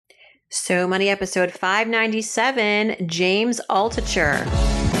So Money episode 597, James Altucher.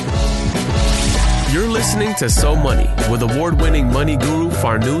 You're listening to So Money with award-winning money guru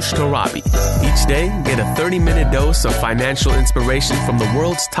Farnoosh Torabi. Each day, get a 30-minute dose of financial inspiration from the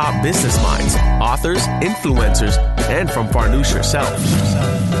world's top business minds, authors, influencers, and from Farnoosh herself.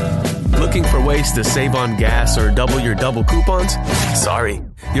 Looking for ways to save on gas or double your double coupons? Sorry,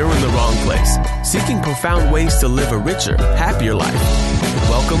 you're in the wrong place. Seeking profound ways to live a richer, happier life.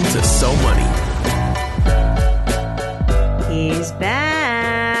 Welcome to So Money. He's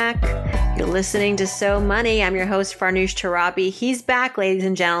back. You're listening to So Money. I'm your host, Farnoosh Torabi. He's back, ladies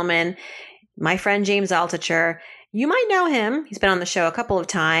and gentlemen. My friend James Altucher. You might know him. He's been on the show a couple of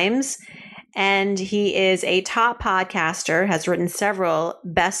times. And he is a top podcaster, has written several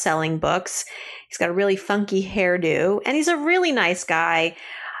best-selling books. He's got a really funky hairdo, and he's a really nice guy.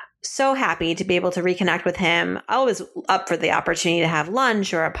 So happy to be able to reconnect with him. Always up for the opportunity to have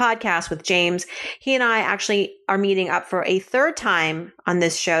lunch or a podcast with James. He and I actually are meeting up for a third time on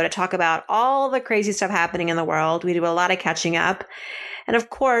this show to talk about all the crazy stuff happening in the world. We do a lot of catching up. And of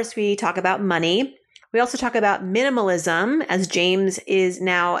course, we talk about money. We also talk about minimalism, as James is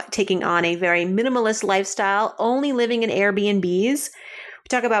now taking on a very minimalist lifestyle, only living in Airbnbs. We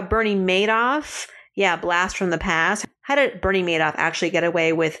talk about Bernie Madoff. Yeah, blast from the past. How did Bernie Madoff actually get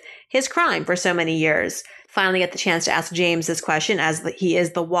away with his crime for so many years? Finally get the chance to ask James this question, as he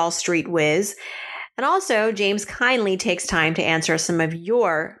is the Wall Street whiz. And also, James kindly takes time to answer some of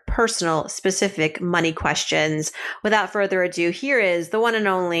your personal, specific money questions. Without further ado, here is the one and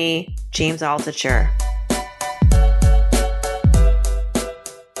only James Altucher.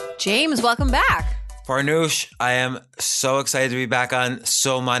 James, welcome back. Farnoosh, I am so excited to be back on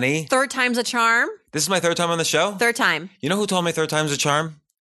So Money. Third time's a charm. This is my third time on the show? Third time. You know who told me third time's a charm?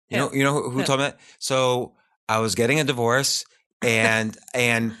 You know who told me that? So I was getting a divorce and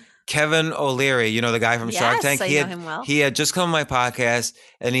Kevin O'Leary, you know, the guy from Shark Tank. I know him well. He had just come on my podcast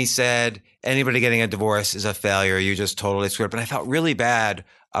and he said, anybody getting a divorce is a failure. You just totally screwed up. And I felt really bad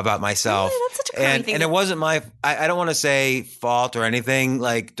about myself. Really? That's such a crummy thing. And it wasn't my, I don't want to say fault or anything,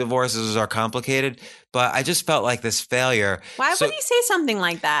 like divorces are complicated, but I just felt like this failure. Why would he say something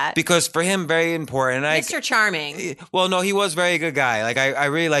like that? Because for him, very important. Mr. Charming. Well, no, he was a very good guy. Like I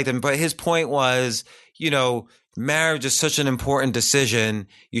really liked him, but his point was, you know, marriage is such an important decision.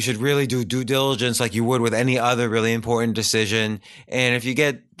 You should really do due diligence like you would with any other really important decision. And if you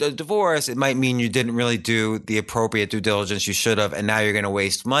get a divorce, it might mean you didn't really do the appropriate due diligence you should have. And now you're going to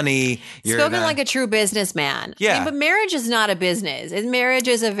waste money. Spoken like a true businessman. Yeah. I mean, but marriage is not a business. Marriage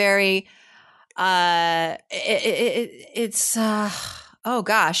is a very, it's an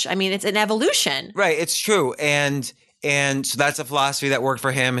evolution. Right. It's true. And so that's a philosophy that worked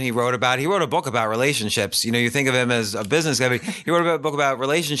for him. And he wrote a book about relationships. You know, you think of him as a business guy, but he wrote a book about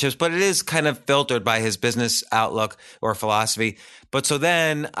relationships, but it is kind of filtered by his business outlook or philosophy. But so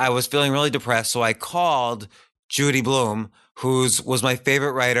then I was feeling really depressed. So I called Judy Blume, was my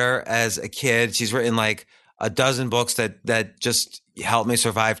favorite writer as a kid. She's written like a dozen books that just helped me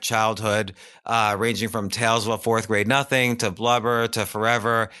survive childhood, ranging from Tales of a Fourth Grade Nothing to Blubber to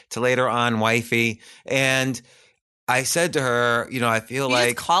Forever to later on Wifey. And I said to her, you know, I feel you like...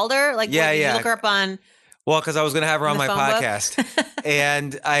 You just called her? Like, yeah, did yeah. you look her up on... Well, because I was going to have her on my podcast.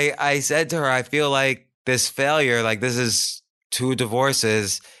 And I said to her, I feel like this failure, like this is 2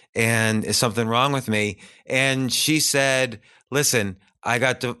 divorces and is something wrong with me? And she said, listen, I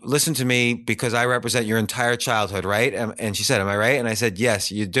got to listen to me because I represent your entire childhood, right? And she said, am I right? And I said, yes,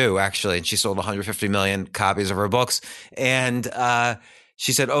 you do, actually. And she sold 150 million copies of her books. And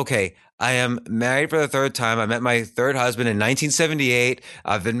she said, okay, I am married for the third time. I met my third husband in 1978.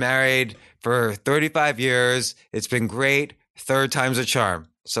 I've been married for 35 years. It's been great. Third time's a charm.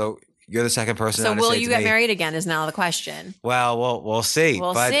 So you're the second person. So will you get married again is now the question. Well, we'll see.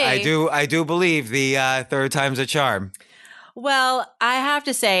 But see. I do believe the third time's a charm. Well, I have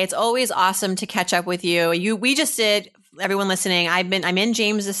to say it's always awesome to catch up with you. We just did. Everyone listening, I'm in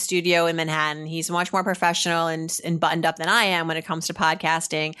James's studio in Manhattan. He's much more professional and buttoned up than I am when it comes to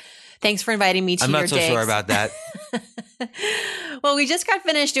podcasting. Thanks for inviting me to your digs. I'm not so sure about that. Well, we just got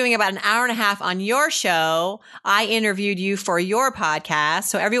finished doing about an hour and a half on your show. I interviewed you for your podcast.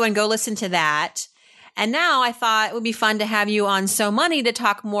 So everyone go listen to that. And now I thought it would be fun to have you on So Money to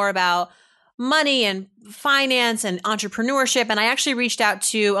talk more about money and finance and entrepreneurship. And I actually reached out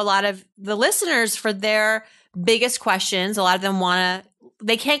to a lot of the listeners for their biggest questions. A lot of them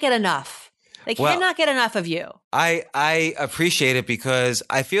they can't get enough. They cannot get enough of you. I appreciate it because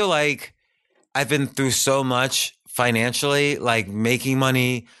I feel like I've been through so much financially, like making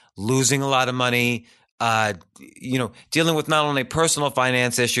money, losing a lot of money, dealing with not only personal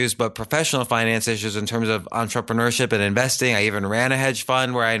finance issues, but professional finance issues in terms of entrepreneurship and investing. I even ran a hedge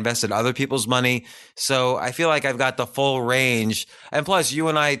fund where I invested other people's money. So I feel like I've got the full range. And plus, you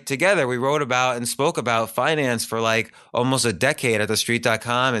and I together, we wrote about and spoke about finance for like almost a decade at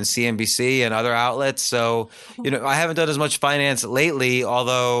TheStreet.com and CNBC and other outlets. So, I haven't done as much finance lately,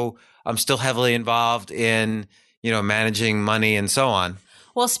 although I'm still heavily involved in, managing money and so on.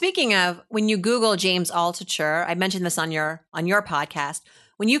 Well, speaking of, when you Google James Altucher, I mentioned this on your podcast.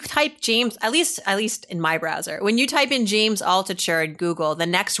 When you type James, at least in my browser, when you type in James Altucher in Google, the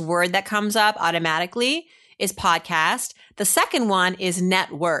next word that comes up automatically is podcast. The second one is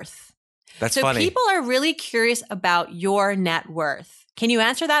net worth. That's so funny. People are really curious about your net worth. Can you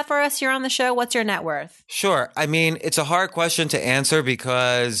answer that for us here on the show? What's your net worth? Sure. I mean, it's a hard question to answer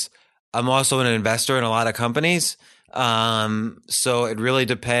because I'm also an investor in a lot of companies. So it really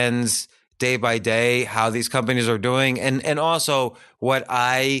depends day by day how these companies are doing and also what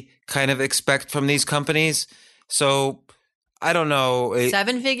I kind of expect from these companies. So I don't know.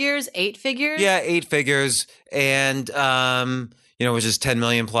 7 figures, 8 figures? Yeah, 8 figures. And, which is 10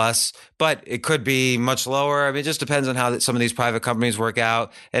 million plus, but it could be much lower. I mean, it just depends on how some of these private companies work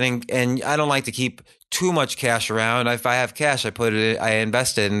out. And I don't like to keep too much cash around. If I have cash, I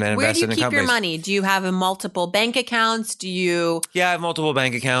invest it and invest in companies. Where do you keep your money? Do you have multiple bank accounts? Yeah, I have multiple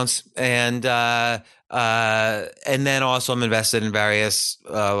bank accounts, and then also I'm invested in various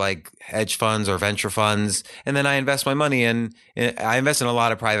like hedge funds or venture funds, and then I invest my money I invest in a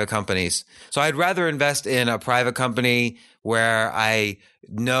lot of private companies. So I'd rather invest in a private company where I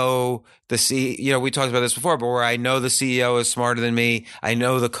know the CEO, we talked about this before, but where I know the CEO is smarter than me. I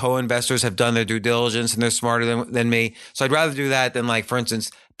know the co-investors have done their due diligence and they're smarter than me. So I'd rather do that than, like, for instance,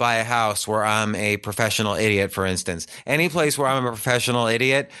 buy a house where I'm a professional idiot, for instance. Any place where I'm a professional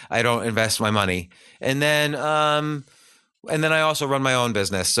idiot, I don't invest my money. And then I also run my own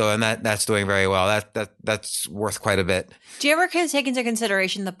business. So, and that's doing very well. That's worth quite a bit. Do you ever take into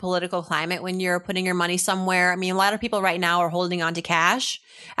consideration the political climate when you're putting your money somewhere? I mean, a lot of people right now are holding on to cash.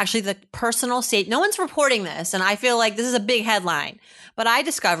 Actually, the personal state, no one's reporting this. And I feel like this is a big headline. But I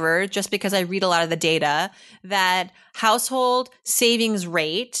discovered, just because I read a lot of the data, that household savings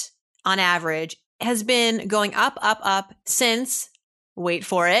rate on average has been going up since, wait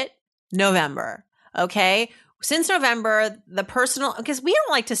for it, November. Okay. Since November, the personal, because we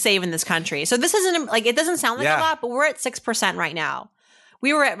don't like to save in this country. So this isn't like, it doesn't sound like a lot, but we're at 6% right now.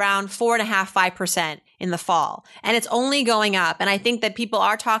 We were at around 4.5%, 5% in the fall, and it's only going up. And I think that people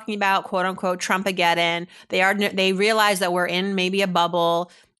are talking about, quote unquote, Trumpageddon. They realize that we're in maybe a bubble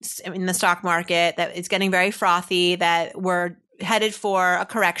in the stock market, that it's getting very frothy, that we're headed for a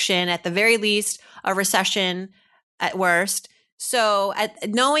correction, at the very least, a recession at worst. So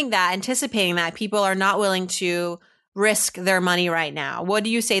knowing that, anticipating that, people are not willing to risk their money right now. What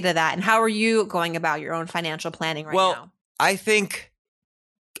do you say to that? And how are you going about your own financial planning right now? Well, I think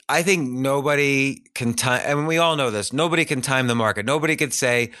nobody can time, and we all know this, nobody can time the market. Nobody could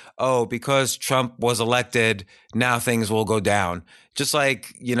say, oh, because Trump was elected, now things will go down. Just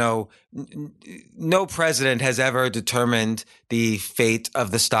like, no president has ever determined the fate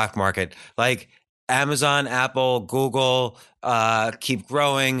of the stock market. Like, Amazon, Apple, Google keep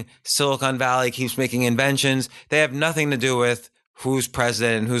growing. Silicon Valley keeps making inventions. They have nothing to do with who's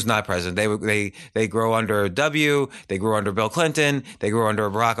president and who's not president. They grow under W. They grow under Bill Clinton. They grow under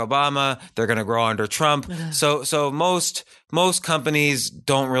Barack Obama. They're going to grow under Trump. So most companies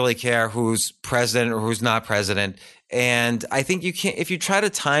don't really care who's president or who's not president. And I think if you try to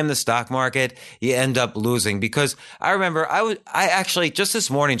time the stock market, you end up losing. Because I remember I actually just this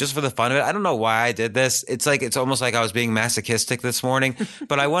morning, just for the fun of it, I don't know why I did this. It's almost like I was being masochistic this morning,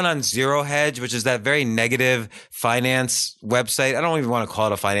 but I went on Zero Hedge, which is that very negative finance website. I don't even want to call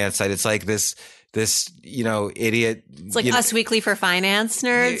it a finance site. It's like this, idiot. It's like Us Weekly for finance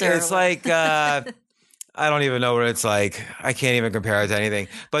nerds. It's like, I don't even know what it's like. I can't even compare it to anything.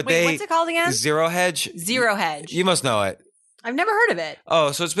 But what's it called again? Zero Hedge. Zero Hedge. You must know it. I've never heard of it.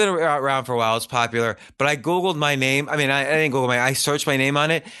 Oh, so it's been around for a while. It's popular. But I Googled my name. I mean, I didn't Google I searched my name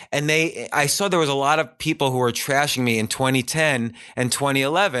on it. And I saw there was a lot of people who were trashing me in 2010 and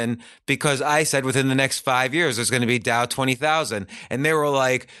 2011 because I said within the next 5 years, there's going to be Dow 20,000. And they were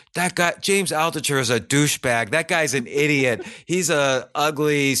like, that guy, James Altucher, is a douchebag. That guy's an idiot. He's a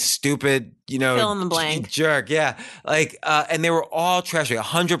ugly, stupid, fill in the blank jerk. Yeah. Like, and they were all trashing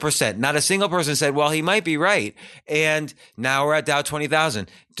 100%. Not a single person said, well, he might be right. And now we're at Dow 20,000.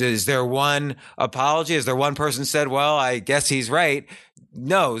 Is there one apology? Is there one person said, well, I guess he's right?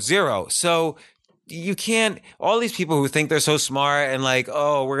 No, zero. So, you can't, all these people who think they're so smart and like,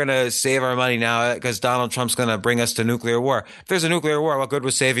 oh, we're going to save our money now because Donald Trump's going to bring us to nuclear war. If there's a nuclear war, what good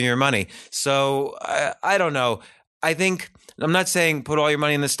was saving your money? So I don't know. I think, I'm not saying put all your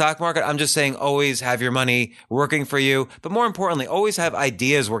money in the stock market. I'm just saying always have your money working for you. But more importantly, always have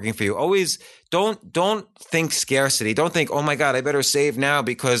ideas working for you. Always don't think scarcity. Don't think, oh my God, I better save now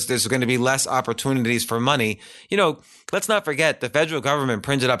because there's going to be less opportunities for money. You know, let's not forget the federal government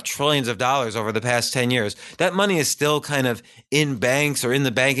printed up trillions of dollars over the past 10 years. That money is still kind of in banks or in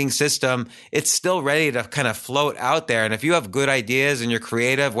the banking system. It's still ready to kind of float out there. And if you have good ideas and you're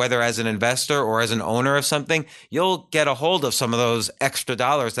creative, whether as an investor or as an owner of something, you'll get a hold of some of those extra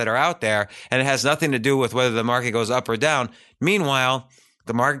dollars that are out there. And it has nothing to do with whether the market goes up or down. Meanwhile,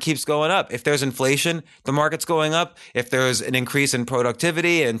 the market keeps going up. If there's inflation, the market's going up. If there's an increase in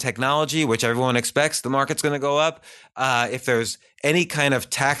productivity and technology, which everyone expects, the market's going to go up. If there's any kind of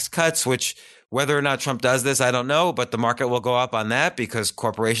tax cuts, which whether or not Trump does this, I don't know, but the market will go up on that because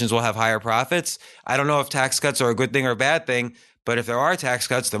corporations will have higher profits. I don't know if tax cuts are a good thing or a bad thing, but if there are tax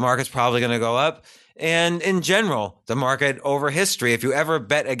cuts, the market's probably going to go up. And in general, the market over history, if you ever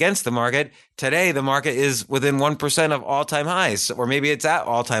bet against the market, today the market is within 1% of all-time highs, or maybe it's at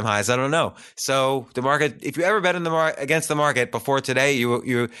all-time highs. I don't know. So the market, if you ever bet in against the market before today,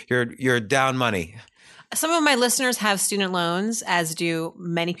 you're down money. Some of my listeners have student loans, as do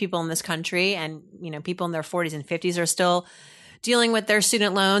many people in this country, and people in their 40s and 50s are still dealing with their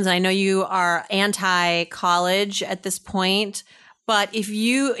student loans. And I know you are anti-college at this point. But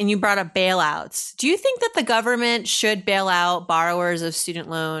you brought up bailouts, do you think that the government should bail out borrowers of student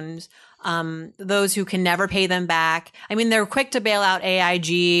loans, those who can never pay them back? I mean, they're quick to bail out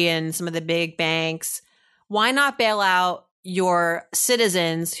AIG and some of the big banks. Why not bail out your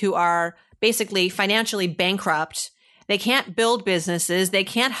citizens who are basically financially bankrupt? They can't build businesses. They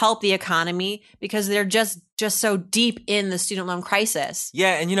can't help the economy because they're just so deep in the student loan crisis.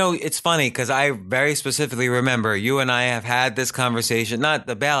 Yeah. And, it's funny because I very specifically remember you and I have had this conversation, not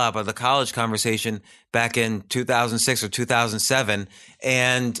the bailout, but the college conversation back in 2006 or 2007.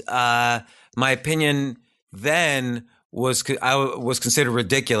 And my opinion then was considered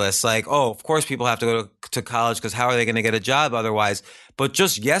ridiculous. Like, oh, of course people have to go to college because how are they going to get a job otherwise? But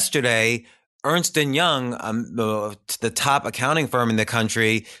just yesterday, Ernst & Young, the top accounting firm in the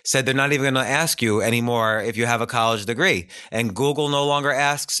country, said they're not even going to ask you anymore if you have a college degree. And Google no longer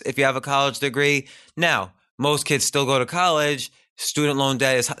asks if you have a college degree. Now, most kids still go to college.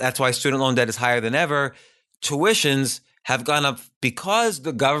 That's why student loan debt is higher than ever. Tuitions have gone up because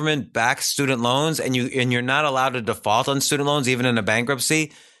the government backs student loans and you're not allowed to default on student loans, even in a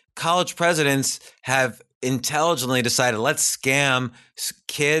bankruptcy. College presidents have intelligently decided, let's scam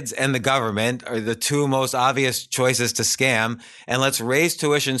kids and the government are the two most obvious choices to scam. And let's raise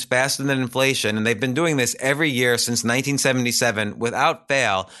tuitions faster than inflation. And they've been doing this every year since 1977 without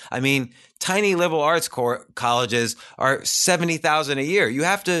fail. I mean, tiny liberal arts colleges are $70,000 a year. You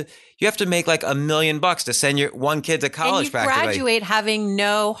have to make like $1 million to send your one kid to college. And you graduate having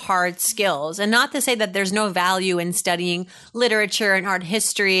no hard skills. And not to say that there's no value in studying literature and art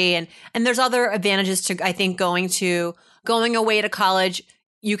history. And there's other advantages to, I think, going away to college.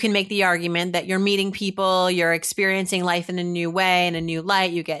 You can make the argument that you're meeting people, you're experiencing life in a new way, in a new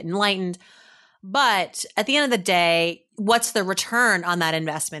light, you get enlightened. But at the end of the day, what's the return on that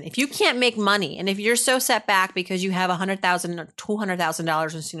investment? If you can't make money and if you're so set back because you have $100,000 or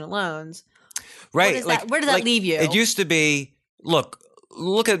 $200,000 in student loans, right? Where does that leave you? It used to be, look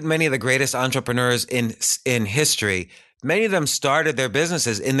at many of the greatest entrepreneurs in history. Many of them started their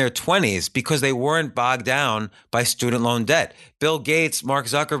businesses in their 20s because they weren't bogged down by student loan debt. Bill Gates, Mark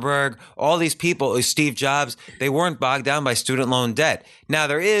Zuckerberg, all these people, Steve Jobs, they weren't bogged down by student loan debt. Now,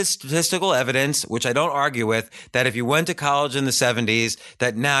 there is statistical evidence, which I don't argue with, that if you went to college in the 70s,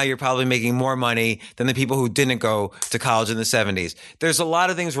 that now you're probably making more money than the people who didn't go to college in the 70s. There's a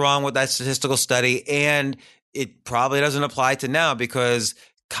lot of things wrong with that statistical study, and it probably doesn't apply to now because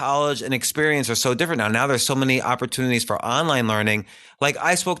college and experience are so different now. Now there's so many opportunities for online learning. Like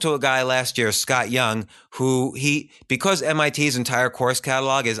I spoke to a guy last year, Scott Young, who because MIT's entire course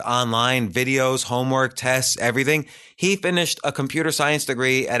catalog is online, videos, homework, tests, everything, he finished a computer science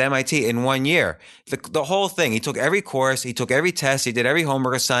degree at MIT in 1 year. The whole thing. He took every course, he took every test, he did every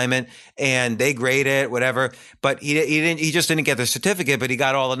homework assignment, and they graded it, whatever. But he just didn't get the certificate, but he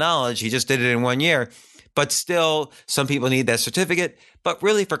got all the knowledge. He just did it in 1 year. But still, some people need that certificate. But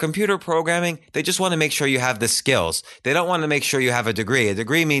really, for computer programming, they just want to make sure you have the skills. They don't want to make sure you have a degree. A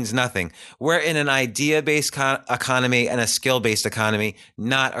degree means nothing. We're in an idea-based economy and a skill-based economy,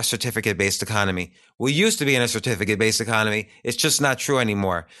 not a certificate-based economy. We used to be in a certificate-based economy. It's just not true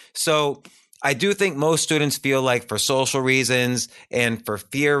anymore. So I do think most students feel like for social reasons and for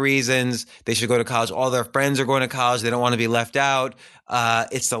fear reasons, they should go to college. All their friends are going to college. They don't want to be left out.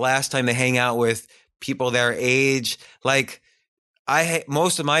 It's the last time they hang out with people their age. Like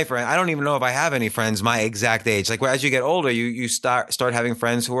most of my friends, I don't even know if I have any friends my exact age. Like as you get older, you start having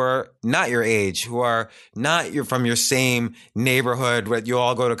friends who are not your age, who are not from your same neighborhood that you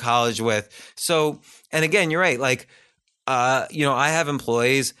all go to college with. So, and again, you're right. Like, I have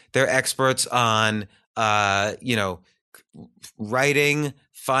employees, they're experts on, writing,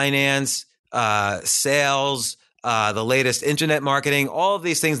 finance, sales, the latest internet marketing, all of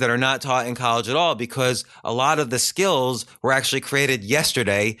these things that are not taught in college at all, because a lot of the skills were actually created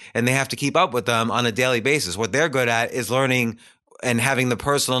yesterday and they have to keep up with them on a daily basis. What they're good at is learning and having the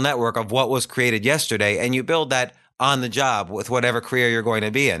personal network of what was created yesterday. And you build that on the job with whatever career you're going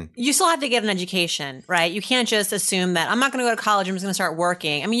to be in. You still have to get an education, right? You can't just assume that I'm not going to go to college, I'm just going to start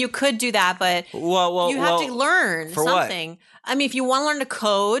working. I mean, you could do that, but you have to learn something. What? I mean, if you want to learn to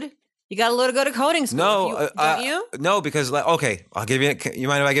code, you got to go to coding school. No, don't you? No, because I'll give you. You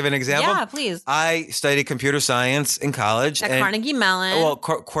mind if I give an example? Yeah, please. I studied computer science in college at Carnegie Mellon. Well,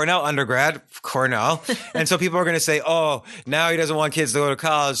 Cornell undergrad, Cornell, and so people are going to say, "Oh, now he doesn't want kids to go to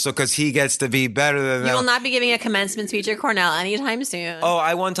college, so because he gets to be better than them." You will not be giving a commencement speech at Cornell anytime soon. Oh,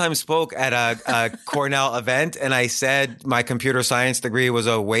 I one time spoke at a Cornell event, and I said my computer science degree was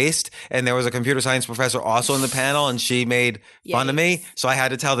a waste, and there was a computer science professor also in the panel, and she made fun of me, so I had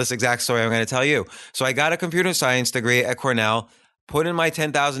to tell this exact story I'm going to tell you. So I got a computer science degree at Cornell, put in my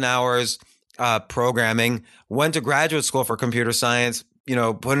 10,000 hours programming, went to graduate school for computer science,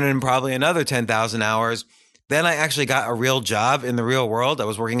 put in probably another 10,000 hours. Then I actually got a real job in the real world. I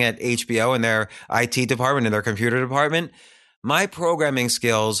was working at HBO in their IT department, in their computer department. My programming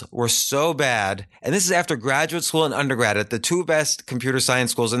skills were so bad, and this is after graduate school and undergrad at the two best computer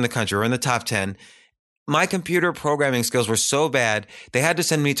science schools in the country, or in the top 10. My computer programming skills were so bad, they had to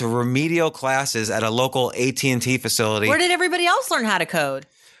send me to remedial classes at a local AT&T facility. Where did everybody else learn how to code?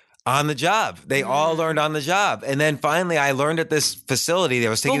 On the job. They all learned on the job. And then finally, I learned at this facility that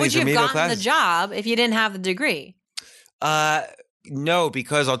was taking these remedial classes. Would you have gotten the job if you didn't have the degree? No,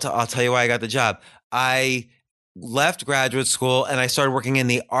 because I'll tell you why I got the job. I left graduate school and I started working in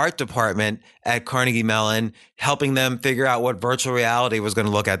the art department at Carnegie Mellon, helping them figure out what virtual reality was going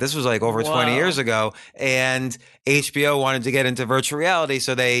to look at. This was like over 20 years ago. And HBO wanted to get into virtual reality,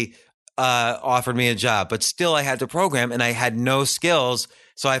 so they offered me a job. But still, I had to program and I had no skills.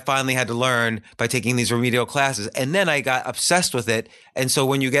 So I finally had to learn by taking these remedial classes. And then I got obsessed with it. And so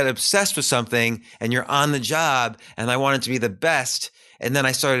when you get obsessed with something and you're on the job, and I wanted to be the best, and then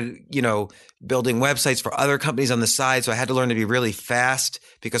I started, building websites for other companies on the side. So I had to learn to be really fast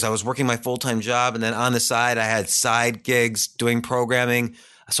because I was working my full-time job. And then on the side, I had side gigs doing programming.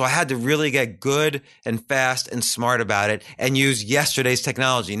 So I had to really get good and fast and smart about it and use yesterday's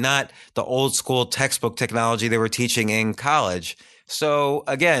technology, not the old school textbook technology they were teaching in college. So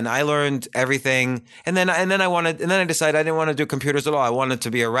again, I learned everything. And then I decided I didn't want to do computers at all. I wanted to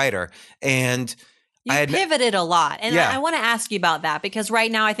be a writer. And you pivoted a lot. And I want to ask you about that, because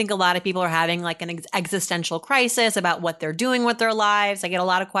right now I think a lot of people are having like an existential crisis about what they're doing with their lives. I get a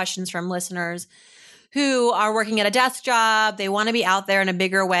lot of questions from listeners who are working at a desk job. They want to be out there in a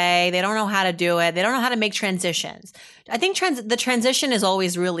bigger way. They don't know how to do it. They don't know how to make transitions. I think the transition is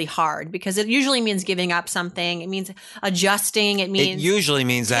always really hard because it usually means giving up something. It means adjusting. It usually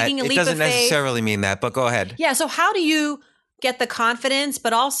means that. It doesn't necessarily mean that, but go ahead. Yeah. So how do you get the confidence,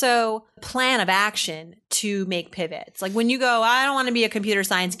 but also plan of action to make pivots? Like when you go, I don't want to be a computer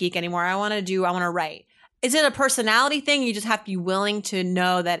science geek anymore. I want to write. Is it a personality thing? You just have to be willing to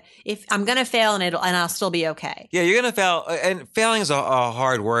know that if I'm going to fail and I'll still be okay. Yeah, you're going to fail. And failing is a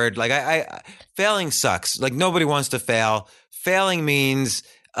hard word. Like failing sucks. Like nobody wants to fail. Failing means,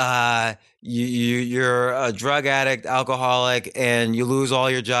 you're a drug addict, alcoholic, and you lose all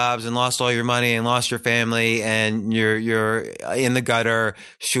your jobs and lost all your money and lost your family, and you're in the gutter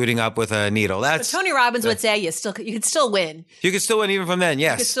shooting up with a needle. But Tony Robbins would say you could still win. You could still win even from then.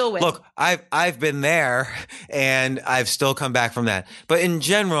 Yes, you could still win. Look, I've been there, and I've still come back from that. But in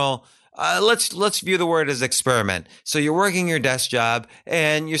general, let's view the word as experiment. So you're working your desk job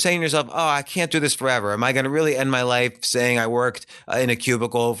and you're saying to yourself, oh, I can't do this forever. Am I going to really end my life saying I worked in a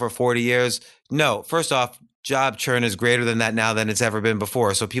cubicle for 40 years? No. First off, job churn is greater than that now than it's ever been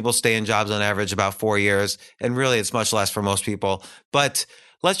before. So people stay in jobs on average about 4 years, and really it's much less for most people. But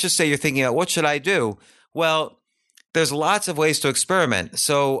let's just say you're thinking about, what should I do? Well, there's lots of ways to experiment.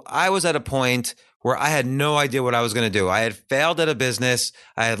 So I was at a point where I had no idea what I was going to do. I had failed at a business.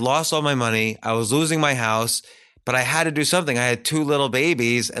 I had lost all my money. I was losing my house. but I had to do something. I had 2 little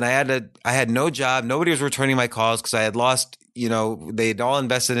babies and I had no job. Nobody was returning my calls because I had lost, they'd all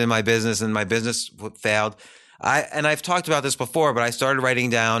invested in my business and my business failed. I've talked about this before, but I started writing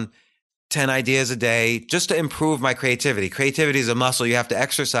down 10 ideas a day just to improve my creativity. Creativity is a muscle. You have to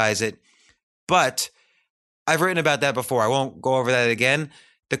exercise it. But I've written about that before. I won't go over that again.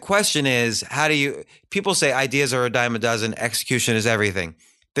 The question is, people say ideas are a dime a dozen, execution is everything.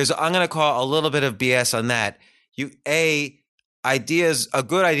 I'm going to call a little bit of BS on that. A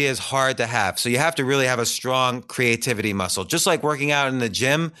good idea is hard to have. So you have to really have a strong creativity muscle. Just like working out in the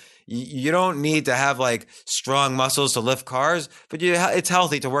gym, you don't need to have like strong muscles to lift cars, but it's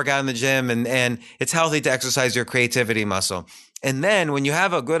healthy to work out in the gym and it's healthy to exercise your creativity muscle. And then when you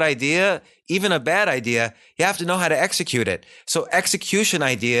have a good idea, even a bad idea, you have to know how to execute it. So execution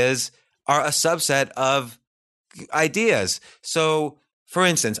ideas are a subset of ideas. So for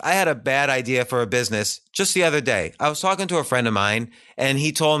instance, I had a bad idea for a business just the other day. I was talking to a friend of mine and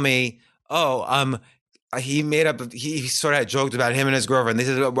he told me, he sort of had joked about him and his girlfriend. They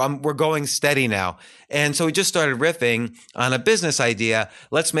said, we're going steady now. And so we just started riffing on a business idea.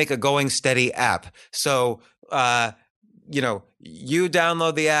 Let's make a Going Steady app. So, you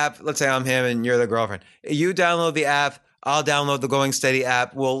download the app. Let's say I'm him and you're the girlfriend. You download the app. I'll download the Going Steady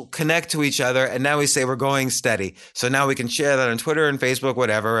app. We'll connect to each other. And now we say we're going steady. So now we can share that on Twitter and Facebook,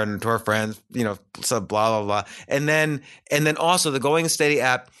 whatever, and to our friends, so blah, blah, blah. And then also the Going Steady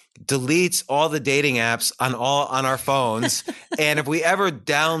app deletes all the dating apps on our phones. And if we ever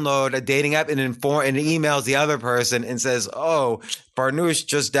download a dating app and emails the other person and says, "Oh, Farnoosh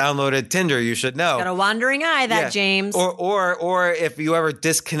just downloaded Tinder, you should know." Got a wandering eye, James. Or if you ever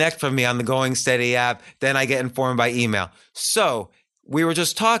disconnect from me on the Going Steady app, then I get informed by email. So we were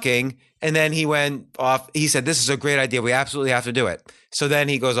just talking and then he went off. He said, "This is a great idea. We absolutely have to do it." So then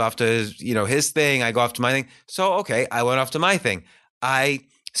he goes off to his thing. I go off to my thing. So, okay, I went off to my thing. I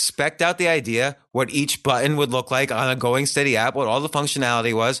spec'd out the idea, what each button would look like on a Going Steady app, what all the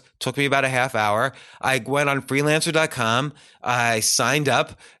functionality was. Took me about a half hour. I went on freelancer.com. I signed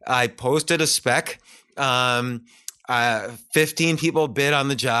up. I posted a spec. 15 people bid on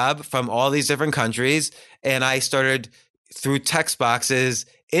the job from all these different countries. And I started through text boxes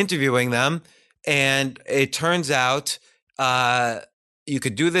interviewing them. And it turns out, you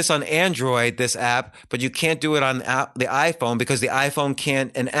could do this on Android, this app, but you can't do it on the iPhone because the iPhone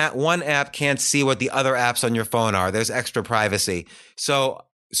one app can't see what the other apps on your phone are. There's extra privacy. So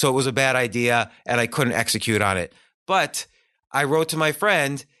it was a bad idea and I couldn't execute on it. But I wrote to my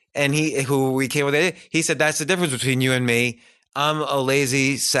friend and who we came with it. He said, "That's the difference between you and me. I'm a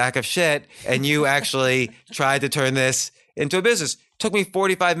lazy sack of shit. And you actually tried to turn this into a business." Took me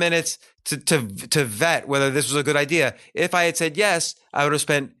 45 minutes to vet whether this was a good idea. If I had said yes, I would have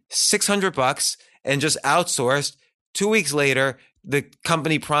spent $600 and just outsourced. 2 weeks later, the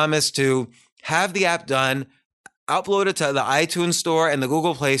company promised to have the app done, upload it to the iTunes store and the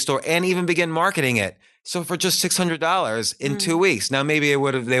Google Play Store, and even begin marketing it. So for just $600 in 2 weeks. Now maybe they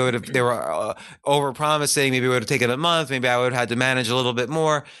were over promising. Maybe it would have taken a month. Maybe I would have had to manage a little bit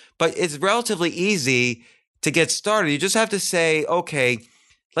more. But it's relatively easy to get started. You just have to say, okay,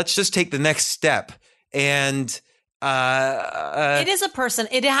 let's just take the next step. And it is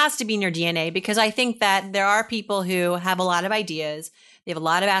it has to be in your DNA, because I think that there are people who have a lot of ideas. They have a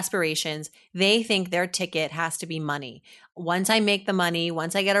lot of aspirations. They think their ticket has to be money. Once I make the money,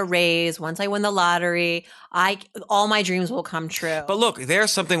 once I get a raise, once I win the lottery, all my dreams will come true. But look,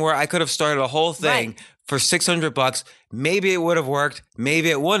 there's something where I could have started a whole thing for $600. Maybe it would have worked. Maybe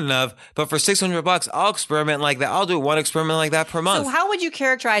it wouldn't have. But for $600, I'll experiment like that. I'll do one experiment like that per month. So how would you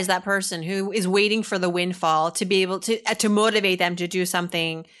characterize that person who is waiting for the windfall to be able to motivate them to do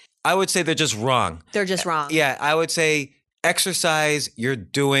something? I would say they're just wrong. They're just wrong. Yeah, I would say exercise, you're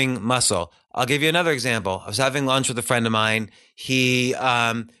doing muscle. I'll give you another example. I was having lunch with a friend of mine. He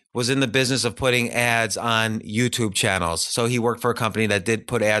was in the business of putting ads on YouTube channels. So he worked for a company that did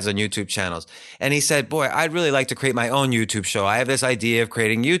put ads on YouTube channels. And he said, "Boy, I'd really like to create my own YouTube show. I have this idea of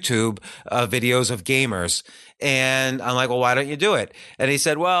creating YouTube videos of gamers." And I'm like, "Well, why don't you do it?" And he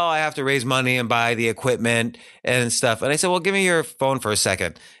said, "Well, I have to raise money and buy the equipment and stuff." And I said, "Well, give me your phone for a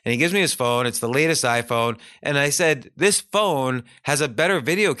second." And he gives me his phone. It's the latest iPhone. And I said, "This phone has a better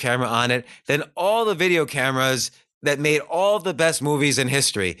video camera on it than all the video cameras that made all the best movies in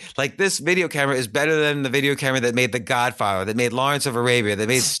history. Like, this video camera is better than the video camera that made The Godfather, that made Lawrence of Arabia, that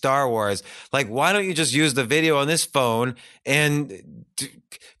made Star Wars. Like, why don't you just use the video on this phone and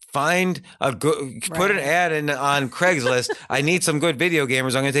Find a good, put an ad in on Craigslist. I need some good video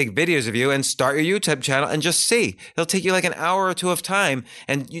gamers. I'm going to take videos of you and start your YouTube channel and just see. It'll take you like an hour or two of time.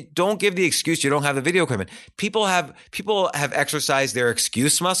 And you don't give the excuse you don't have the video equipment. People have exercised their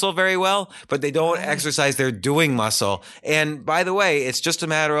excuse muscle very well, but they don't exercise their doing muscle. And by the way, it's just a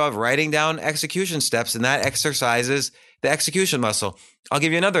matter of writing down execution steps, and that exercises the execution muscle. I'll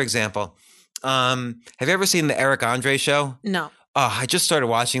give you another example. Have you ever seen the Eric Andre show? No. Oh, I just started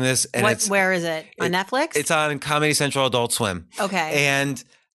watching this, and where is it? On Netflix? It's on Comedy Central, Adult Swim. Okay.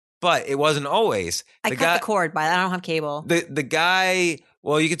 But it wasn't always. I cut the cord, but I don't have cable. The guy,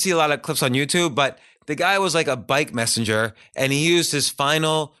 well, you can see a lot of clips on YouTube, but the guy was like a bike messenger, and he used his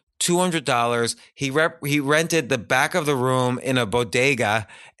final $200. He rented the back of the room in a bodega,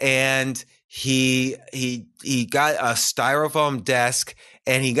 and he got a styrofoam desk,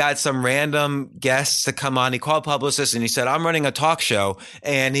 and he got some random guests to come on. He called publicists and he said, I'm running a talk show.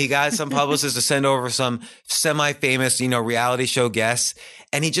 And he got some publicists to send over some semi-famous, reality show guests.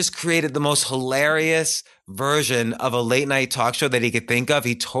 And he just created the most hilarious version of a late night talk show that he could think of.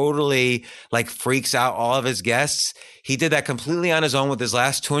 He totally freaks out all of his guests. He did that completely on his own with his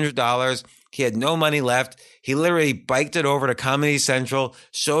last $200. He had no money left. He literally biked it over to Comedy Central,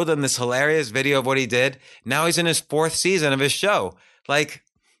 showed them this hilarious video of what he did. Now he's in his 4th season of his show.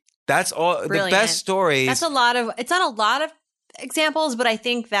 That's all. Brilliant. The best stories. It's not a lot of examples, but I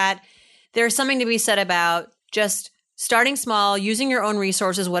think that there's something to be said about just starting small, using your own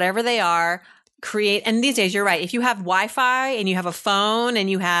resources, whatever they are, and these days, you're right. If you have Wi-Fi and you have a phone and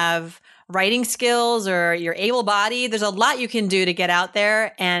you have writing skills or you're able-bodied, there's a lot you can do to get out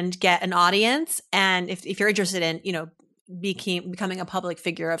there and get an audience. And if you're interested in, becoming a public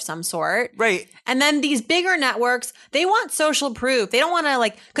figure of some sort. Right. And then these bigger networks, they want social proof. They don't want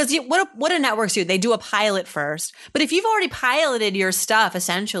to because what do networks do? They do a pilot first. But if you've already piloted your stuff,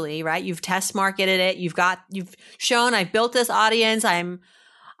 essentially, right? You've test marketed it. You've shown I've built this audience. I'm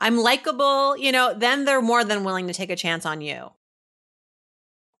likable, then they're more than willing to take a chance on you.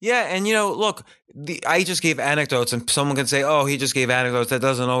 Yeah, and look, I just gave anecdotes, and someone can say, "Oh, he just gave anecdotes." That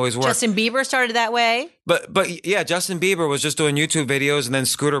doesn't always work. Justin Bieber started that way. But yeah, Justin Bieber was just doing YouTube videos, and then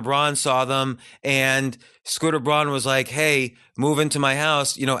Scooter Braun saw them, and Scooter Braun was like, "Hey, move into my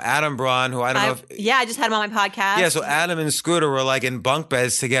house." Adam Braun, who I don't know if... I just had him on my podcast. Yeah, so Adam and Scooter were in bunk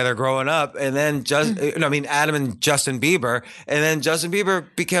beds together growing up, and then Adam and Justin Bieber, and then Justin Bieber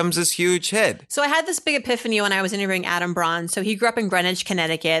becomes this huge hit. So I had this big epiphany when I was interviewing Adam Braun. So he grew up in Greenwich,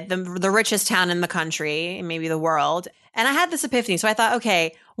 Connecticut, the richest town in the country, and maybe the world. And I had this epiphany. So I thought,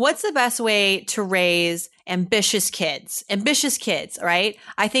 okay, what's the best way to raise ambitious kids? Ambitious kids, right?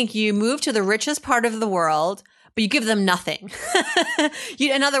 I think you move to the richest part of the world, but you give them nothing.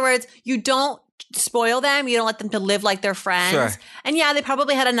 In other words, you don't spoil them. You don't let them to live like their friends. Sure. And yeah, they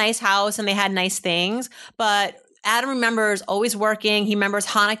probably had a nice house and they had nice things, but Adam remembers always working. He remembers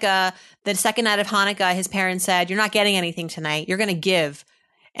Hanukkah. The second night of Hanukkah, his parents said, "You're not getting anything tonight. You're going to give.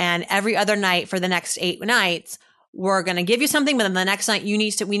 And every other night for the next 8 nights, we're going to give you something, but then the next night we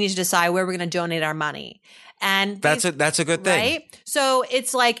need to decide where we're going to donate our money." And that's a good thing. Right? So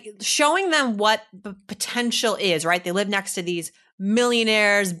it's showing them what the potential is, right? They live next to these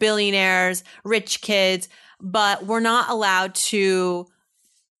millionaires, billionaires, rich kids, but we're not allowed to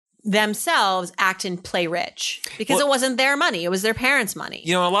themselves act and play rich because it wasn't their money. It was their parents' money.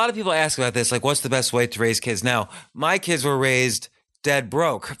 A lot of people ask about this, what's the best way to raise kids? Now, my kids were raised dead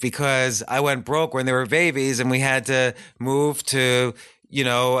broke because I went broke when they were babies and we had to move to,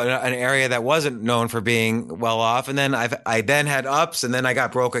 an area that wasn't known for being well off. And then I then had ups and then I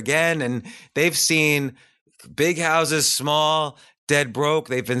got broke again, and they've seen big houses, small, dead broke.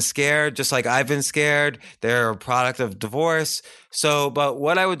 They've been scared just like I've been scared. They're a product of divorce. So, but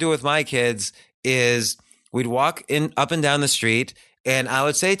what I would do with my kids is we'd walk up and down the street, and I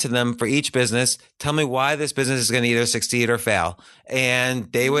would say to them, for each business, tell me why this business is going to either succeed or fail.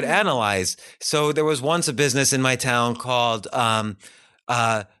 And they would analyze. So there was once a business in my town called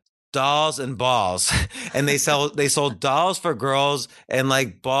Dolls and Balls. And they sold dolls for girls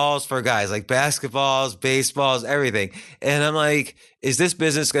and balls for guys, basketballs, baseballs, everything. And I'm like, is this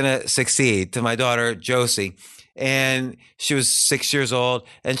business going to succeed? To my daughter, Josie. And she was 6 years old,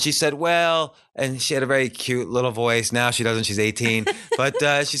 and she said, well, and she had a very cute little voice. Now she doesn't, she's 18. But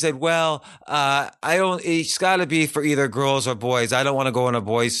she said, well, it's got to be for either girls or boys. I don't want to go in a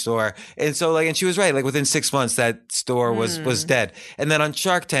boys store. And so and she was right. Within 6 months, that store was dead. And then on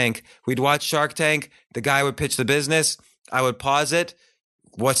Shark Tank, we'd watch Shark Tank. The guy would pitch the business. I would pause it.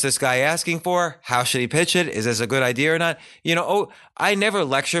 What's this guy asking for? How should he pitch it? Is this a good idea or not? I never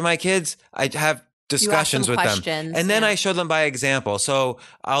lecture my kids. I have discussions with them. And then I show them by example. So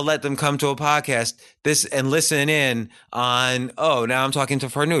I'll let them come to a podcast and listen in on, now I'm talking to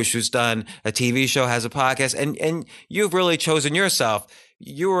Farnoosh, who's done a TV show, has a podcast, and you've really chosen yourself.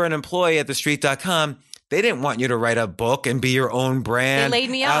 You were an employee at TheStreet.com. They didn't want you to write a book and be your own brand. They laid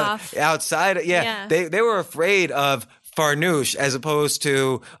me off. Outside. Yeah. They were afraid of Farnoosh as opposed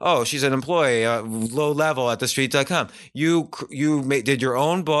to, she's an employee, low level at TheStreet.com. You did your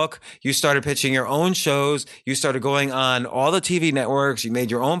own book. You started pitching your own shows. You started going on all the TV networks. You made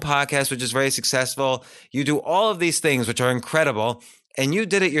your own podcast, which is very successful. You do all of these things, which are incredible. And you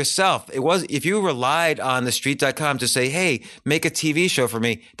did it yourself. If you relied on TheStreet.com to say, hey, make a TV show for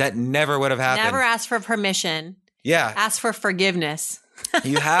me, that never would have happened. Never asked for permission. Yeah. Ask for forgiveness.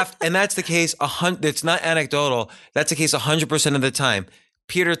 You have, and that's the case. It's not anecdotal. That's the case 100% of the time.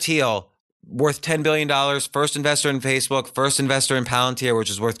 Peter Thiel, worth $10 billion, first investor in Facebook, first investor in Palantir, which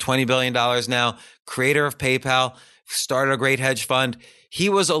is worth $20 billion now, creator of PayPal, started a great hedge fund. He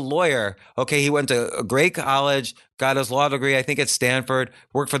was a lawyer. Okay. He went to a great college, got his law degree, I think at Stanford,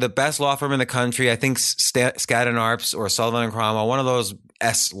 worked for the best law firm in the country. I think Skadden Arps or Sullivan and Cromwell, one of those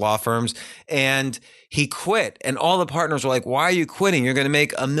S law firms. And he quit. And all the partners were like, why are you quitting? You're going to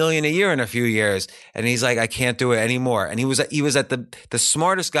make $1 million a year in a few years. And he's like, I can't do it anymore. And he was at the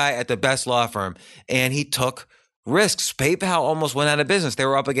smartest guy at the best law firm. And he took risks. PayPal almost went out of business. They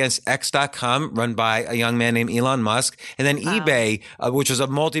were up against X.com, run by a young man named Elon Musk. And then eBay, which was a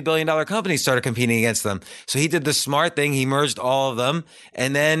multi-billion-dollar company, started competing against them. So he did the smart thing. He merged all of them.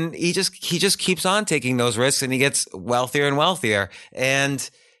 And then he just keeps on taking those risks and he gets wealthier and wealthier. And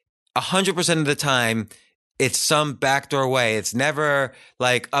 100% of the time, it's some backdoor way. It's never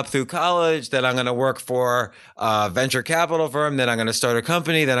like up through college that I'm going to work for a venture capital firm, then I'm going to start a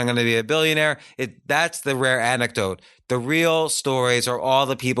company, then I'm going to be a billionaire. That's the rare anecdote. The real stories are all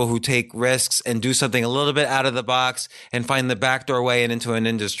the people who take risks and do something a little bit out of the box and find the backdoor way into an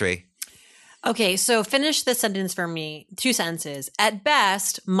industry. Okay, so finish the sentence for me. 2 sentences. At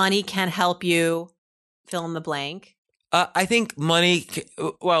best, money can help you fill in the blank. I think money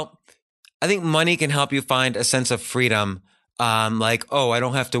can help you find a sense of freedom. I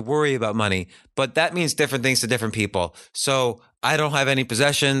don't have to worry about money, but that means different things to different people. So I don't have any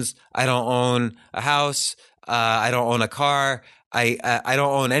possessions. I don't own a house. I don't own a car. I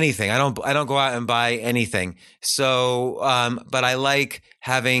don't own anything. I don't go out and buy anything. So, but I like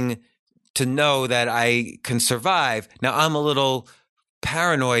having to know that I can survive. Now I'm a little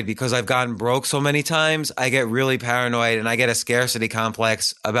paranoid because I've gotten broke so many times. I get really paranoid and I get a scarcity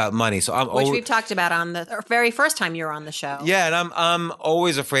complex about money. So which we've talked about on the very first time you were on the show. Yeah, and I'm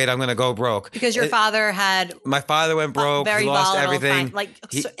always afraid I'm going to go broke because your father my father went broke. He lost everything.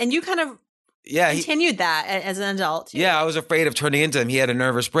 And you kind of continued that as an adult too. Yeah, I was afraid of turning into him. He had a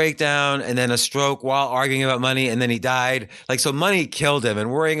nervous breakdown and then a stroke while arguing about money, and then he died. So money killed him,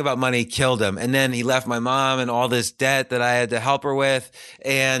 and worrying about money killed him. And then he left my mom and all this debt that I had to help her with.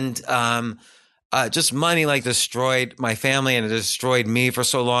 And just money destroyed my family, and it destroyed me for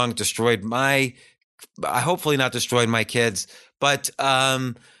so long, hopefully not destroyed my kids. But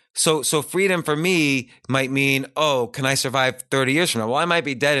So freedom for me might mean, can I survive 30 years from now? Well, I might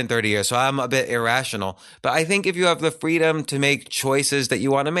be dead in 30 years, so I'm a bit irrational. But I think if you have the freedom to make choices that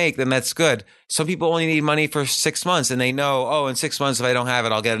you want to make, then that's good. Some people only need money for 6 months, and they know, in 6 months, if I don't have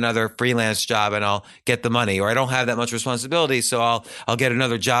it, I'll get another freelance job and I'll get the money. Or I don't have that much responsibility, so I'll get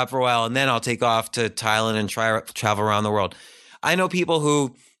another job for a while, and then I'll take off to Thailand and travel around the world. I know people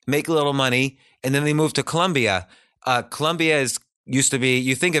who make a little money, and then they move to Colombia. Colombia used to be,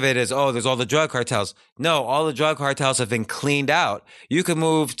 you think of it as, there's all the drug cartels. No, all the drug cartels have been cleaned out. You can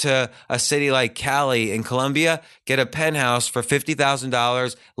move to a city like Cali in Colombia, get a penthouse for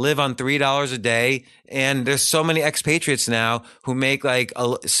 $50,000, live on $3 a day. And there's so many expatriates now who make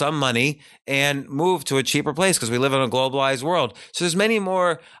some money and move to a cheaper place because we live in a globalized world. So there's many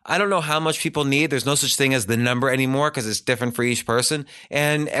more. I don't know how much people need. There's no such thing as the number anymore because it's different for each person.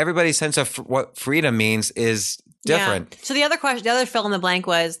 And everybody's sense of what freedom means is different. Yeah. So the other fill in the blank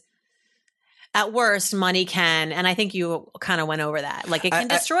was, at worst, money can, and I think you kind of went over that, it can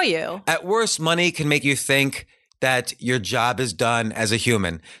destroy you. At worst, money can make you think that your job is done as a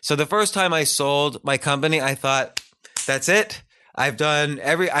human. So the first time I sold my company, I thought, that's it. I've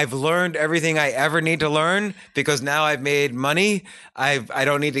learned everything I ever need to learn because now I've made money. I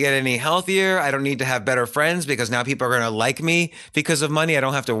don't need to get any healthier. I don't need to have better friends because now people are going to like me because of money. I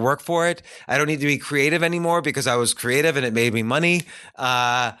don't have to work for it. I don't need to be creative anymore because I was creative and it made me money.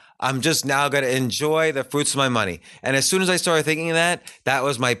 I'm just now going to enjoy the fruits of my money. And as soon as I started thinking that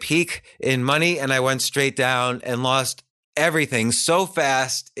was my peak in money, and I went straight down and lost everything so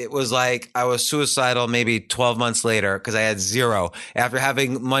fast. It was like I was suicidal maybe 12 months later because I had zero after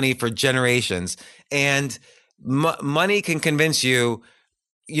having money for generations. And money can convince you.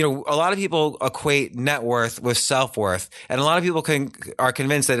 You know, a lot of people equate net worth with self-worth. And a lot of people are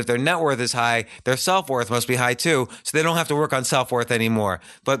convinced that if their net worth is high, their self-worth must be high too. So they don't have to work on self-worth anymore.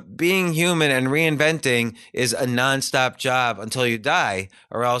 But being human and reinventing is a nonstop job until you die,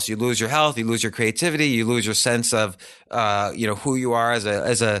 or else you lose your health, you lose your creativity, you lose your sense of, who you are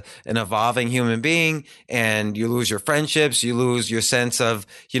as an evolving human being, and you lose your friendships, you lose your sense of,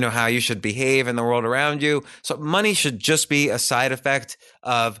 how you should behave in the world around you. So money should just be a side effect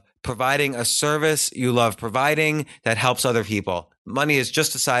of providing a service you love providing that helps other people. Money is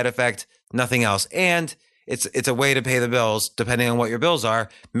just a side effect, nothing else. And it's a way to pay the bills, depending on what your bills are.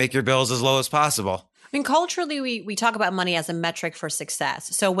 Make your bills as low as possible. I mean, culturally, we talk about money as a metric for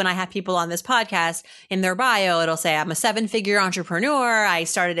success. So when I have people on this podcast, in their bio, it'll say, I'm a 7-figure entrepreneur. I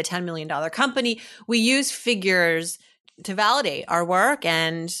started a $10 million company. We use figures to validate our work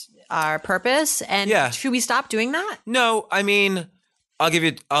and our purpose. And should we stop doing that? No, I mean, I'll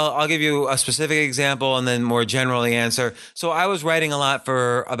give you a specific example and then more generally answer. So I was writing a lot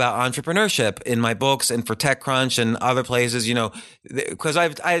about entrepreneurship in my books and for TechCrunch and other places, because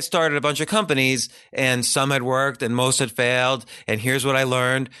I had started a bunch of companies and some had worked and most had failed. And here's what I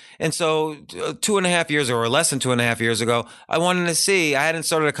learned. And so 2.5 years ago, or less than 2.5 years ago, I hadn't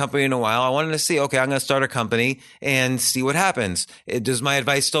started a company in a while. I wanted to see, okay, I'm going to start a company and see what happens. Does my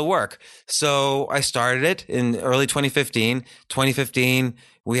advice still work? So I started it in early 2015. 2015,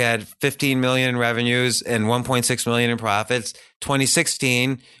 we had 15 million in revenues and 1.6 million in profits.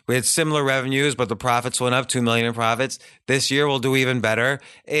 2016, we had similar revenues, but the profits went up, 2 million in profits. This year we'll do even better.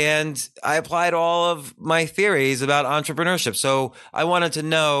 And I applied all of my theories about entrepreneurship. So I wanted to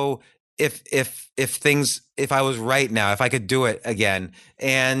know if I was right now, if I could do it again.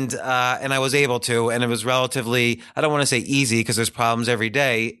 And I was able to, and it was relatively, I don't want to say easy because there's problems every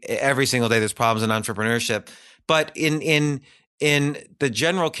day. Every single day there's problems in entrepreneurship. But in the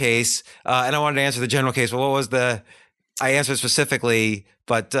general case, and I wanted to answer the general case, but I answered specifically,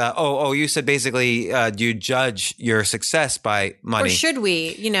 but, you said basically, do you judge your success by money? Or should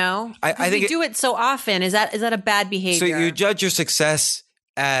we, I think we do it so often. Is that a bad behavior? So you judge your success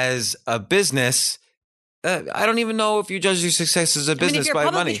as a business. I don't even know if you judge your success as a business by money. If you're a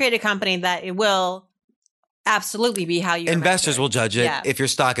publicly traded company, that it will absolutely be how you investors will judge it if your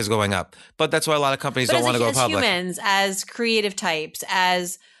stock is going up. But that's why a lot of companies don't want to go public. As humans, as creative types,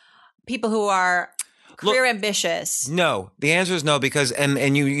 as people who are career ambitious. No, the answer is no, because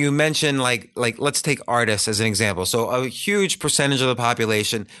and you mentioned like let's take artists as an example. So a huge percentage of the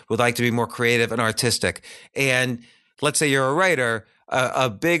population would like to be more creative and artistic. And let's say you're a writer. A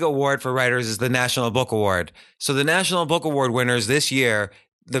big award for writers is the National Book Award. So the National Book Award winners this year,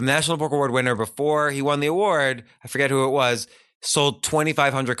 the National Book Award winner, before he won the award, I forget who it was, sold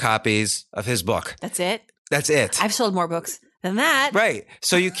 2,500 copies of his book. That's it? That's it. I've sold more books than that. Right.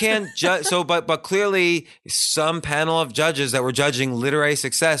 So you can't judge. But clearly some panel of judges that were judging literary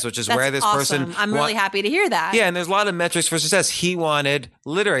success, which is where this person. I'm really happy to hear that. Yeah. And there's a lot of metrics for success. He wanted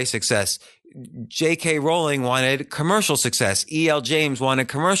literary success. J.K. Rowling wanted commercial success. E.L. James wanted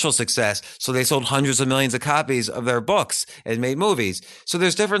commercial success. So they sold hundreds of millions of copies of their books and made movies. So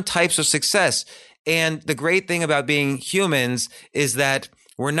there's different types of success. And the great thing about being humans is that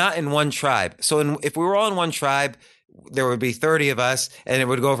we're not in one tribe. So if we were all in one tribe, there would be 30 of us and it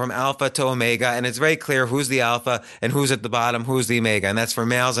would go from alpha to omega. And it's very clear who's the alpha and who's at the bottom, who's the omega. And that's for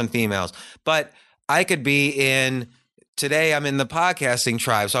males and females. But I could be today I'm in the podcasting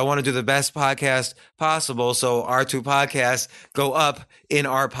tribe. So I want to do the best podcast possible. So our two podcasts go up in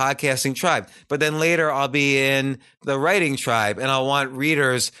our podcasting tribe. But then later I'll be in the writing tribe and I'll want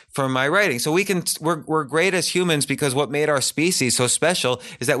readers for my writing. So we're great as humans because what made our species so special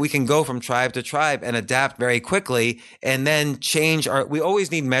is that we can go from tribe to tribe and adapt very quickly and then change we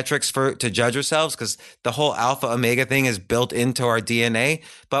always need metrics to judge ourselves because the whole alpha omega thing is built into our DNA,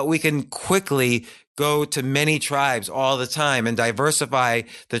 but we can quickly go to many tribes all the time and diversify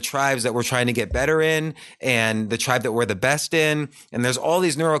the tribes that we're trying to get better in and the tribe that we're the best in. And there's all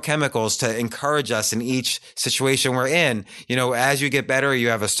these neurochemicals to encourage us in each situation we're in. As you get better, you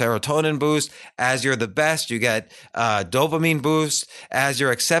have a serotonin boost. As you're the best, you get a dopamine boost. As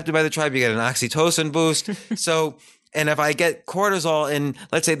you're accepted by the tribe, you get an oxytocin boost. So And if I get cortisol and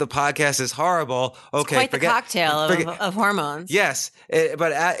let's say the podcast is horrible, okay, it's quite the cocktail of hormones. Yes.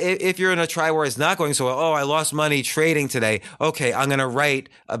 But if you're in a try where it's not going so well, oh, I lost money trading today. Okay, I'm going to write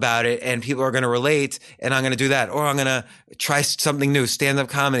about it and people are going to relate and I'm going to do that. Or I'm going to try something new, stand-up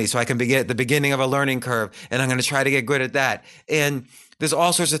comedy, so I can begin at the beginning of a learning curve and I'm going to try to get good at that. And there's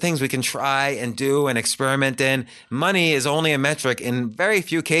all sorts of things we can try and do and experiment in. Money is only a metric in very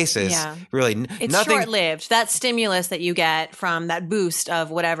few cases. Yeah. Really. It's short-lived. That stimulus that you get from that boost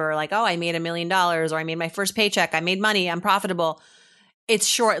of whatever, like, oh, I made $1 million or I made my first paycheck. I made money. I'm profitable. It's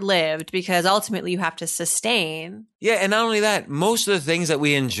short-lived because ultimately you have to sustain. Yeah, and not only that, most of the things that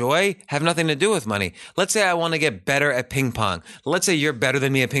we enjoy have nothing to do with money. Let's say I want to get better at ping pong. Let's say you're better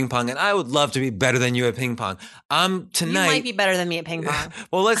than me at ping pong, and I would love to be better than you at ping pong. Tonight. You might be better than me at ping pong.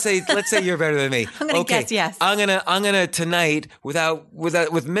 Well, let's say you're better than me. I'm gonna guess yes. I'm gonna tonight with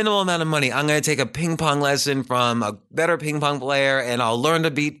minimal amount of money. I'm gonna take a ping pong lesson from a better ping pong player, and I'll learn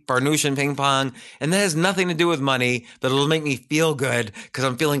to beat Farnoosh in ping pong. And that has nothing to do with money, but it'll make me feel good because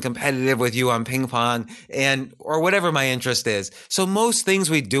I'm feeling competitive with you on ping pong or whatever my interest is. So most things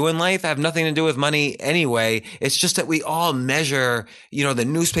we do in life have nothing to do with money anyway. It's just that we all measure, the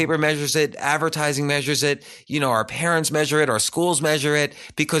newspaper measures it, advertising measures it, our parents measure it, our schools measure it,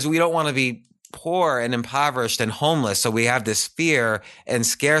 because we don't want to be poor and impoverished and homeless. So we have this fear and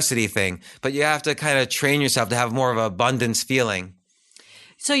scarcity thing, but you have to kind of train yourself to have more of an abundance feeling.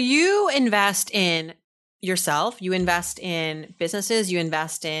 So you invest in yourself, you invest in businesses, you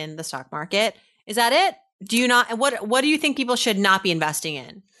invest in the stock market. Is that it? Do you not? What do you think people should not be investing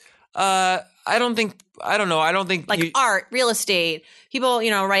in? I don't know. Like art, real estate. People,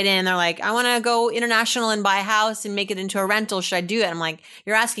 write in. They're like, I want to go international and buy a house and make it into a rental. Should I do it? I'm like,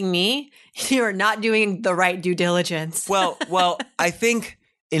 you're asking me. You're not doing the right due diligence. Well, I think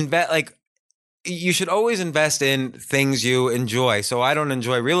you should always invest in things you enjoy. So I don't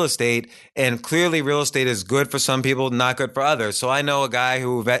enjoy real estate, and clearly real estate is good for some people, not good for others. So I know a guy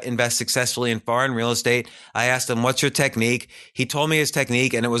who invests successfully in foreign real estate. I asked him, what's your technique? He told me his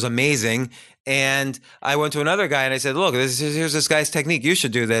technique and it was amazing. And I went to another guy and I said, look, here's this guy's technique. You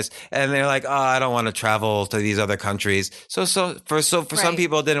should do this. And they're like, oh, I don't want to travel to these other countries. So for some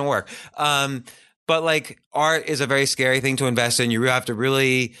people it didn't work. But like art is a very scary thing to invest in. You have to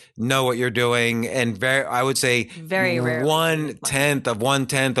really know what you're doing. And I would say very rarely 1/10 of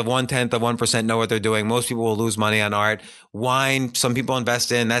 1/10 of 1/10 of 1% know what they're doing. Most people will lose money on art. Wine, some people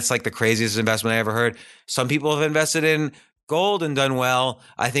invest in. That's like the craziest investment I ever heard. Some people have invested in gold and done well.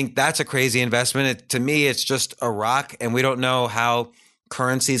 I think that's a crazy investment. To me, it's just a rock, and we don't know how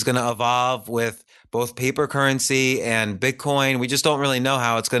currency is going to evolve with both paper currency and Bitcoin. We just don't really know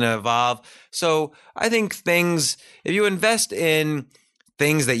how it's going to evolve. So I think if you invest in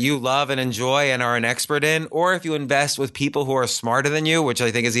things that you love and enjoy and are an expert in, or if you invest with people who are smarter than you, which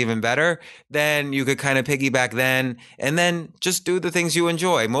I think is even better, then you could kind of piggyback then, and then just do the things you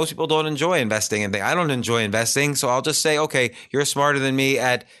enjoy. Most people don't enjoy investing in things. I don't enjoy investing. So I'll just say, okay, you're smarter than me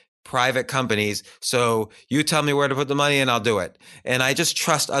at private companies. So you tell me where to put the money and I'll do it. And I just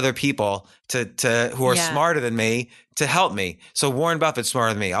trust other people who are smarter than me to help me. So Warren Buffett's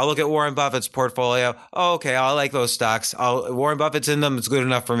smarter than me. I'll look at Warren Buffett's portfolio. Oh, okay. I like those stocks. Warren Buffett's in them. It's good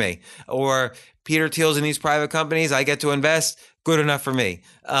enough for me. Or Peter Thiel's in these private companies. I get to invest. Good enough for me.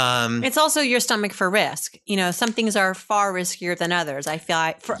 It's also your stomach for risk. Some things are far riskier than others. I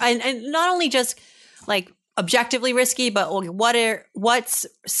feel and not only just like objectively risky, but what's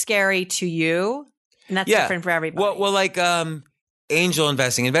scary to you, and that's different for everybody. Well, like angel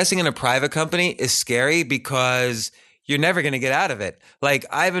investing in a private company is scary because you're never going to get out of it. Like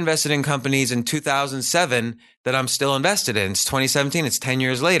I've invested in companies in 2007 that I'm still invested in. It's 2017. It's 10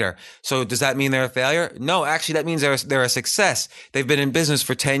 years later. So does that mean they're a failure? No, actually that means they're a success. They've been in business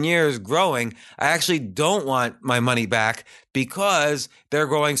for 10 years growing. I actually don't want my money back because they're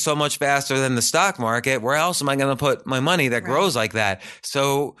growing so much faster than the stock market. Where else am I going to put my money that grows like that?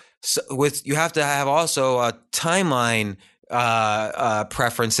 So you have to have also a timeline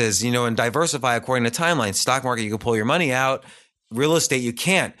preferences, and diversify according to timelines. Stock market, you can pull your money out. Real estate, you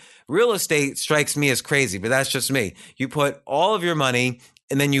can't. Real estate strikes me as crazy, but that's just me. You put all of your money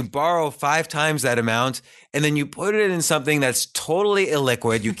and then you borrow 5 times that amount and then you put it in something that's totally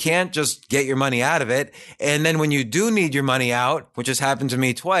illiquid. You can't just get your money out of it. And then when you do need your money out, which has happened to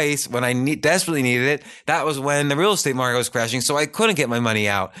me twice, when I desperately needed it, that was when the real estate market was crashing. So I couldn't get my money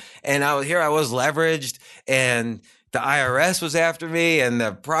out. And I was leveraged, and the IRS was after me, and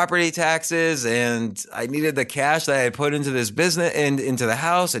the property taxes, and I needed the cash that I had put into this business and into the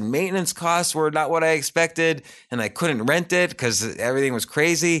house, and maintenance costs were not what I expected, and I couldn't rent it because everything was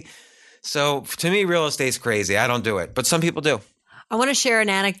crazy. So to me, real estate's crazy. I don't do it, but some people do. I want to share an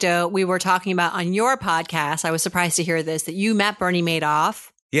anecdote we were talking about on your podcast. I was surprised to hear this, that you met Bernie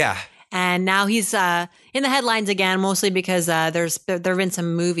Madoff. Yeah. And now he's in the headlines again, mostly because there have been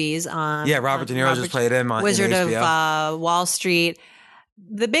some movies on. Yeah, Robert De Niro just played him on Wizard in of Wall Street.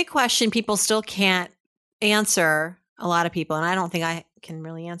 The big question people still can't answer, a lot of people, and I don't think I can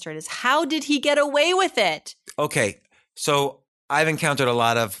really answer it, is how did he get away with it? Okay, so I've encountered a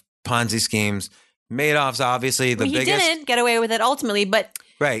lot of Ponzi schemes. Madoff's obviously the biggest. He didn't get away with it ultimately, but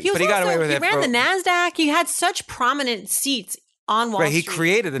right. But he got away with it. He ran the NASDAQ. He had such prominent seats on Wall Street. He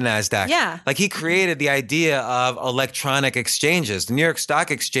created the NASDAQ. Yeah. Like he created the idea of electronic exchanges. The New York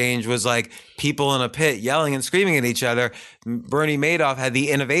Stock Exchange was like people in a pit yelling and screaming at each other. Bernie Madoff had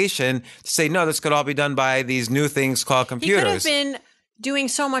the innovation to say, no, this could all be done by these new things called computers. He could have been doing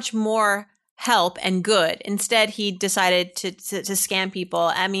so much more help and good. Instead, he decided to scam people.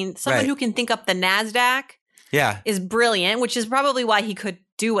 I mean, someone who can think up the NASDAQ is brilliant, which is probably why he could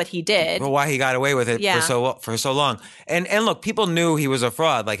do what he did. Well, why he got away with it for so long. And look, people knew he was a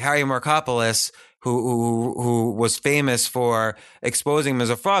fraud. Like Harry Markopolos, who was famous for exposing him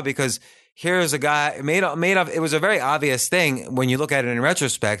as a fraud, because here's a guy, Madoff, it was a very obvious thing when you look at it in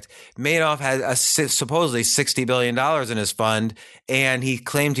retrospect. Madoff had supposedly $60 billion in his fund, and he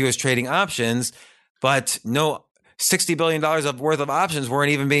claimed he was trading options, but no, $60 billion worth of options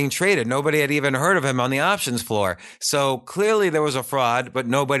weren't even being traded. Nobody had even heard of him on the options floor. So clearly there was a fraud, but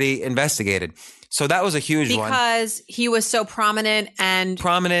nobody investigated. So that was a huge one. Because he was so prominent.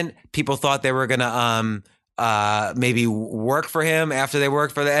 People thought they were going to maybe work for him after they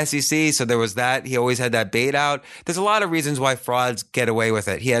worked for the SEC. So there was that. He always had that bait out. There's a lot of reasons why frauds get away with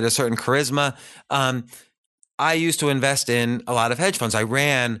it. He had a certain charisma. I used to invest in a lot of hedge funds. I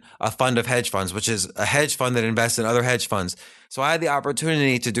ran a fund of hedge funds, which is a hedge fund that invests in other hedge funds. So I had the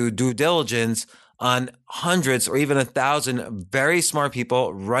opportunity to do due diligence on hundreds or even 1,000 very smart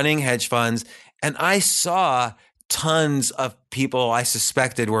people running hedge funds. And I saw tons of people I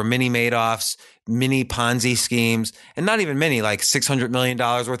suspected were mini Madoffs, mini Ponzi schemes, and not even many, like $600 million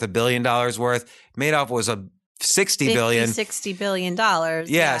worth, $1 billion worth. Madoff was a $60 billion.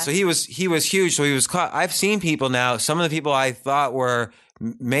 Yeah. So he was huge. So he was caught. I've seen people now, some of the people I thought were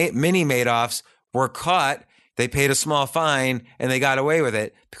mini Madoffs were caught. They paid a small fine and they got away with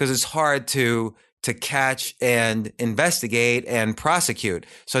it because it's hard to catch and investigate and prosecute.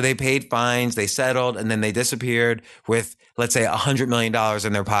 So they paid fines, they settled, and then they disappeared with, let's say, $100 million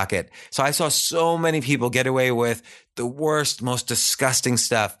in their pocket. So I saw so many people get away with the worst, most disgusting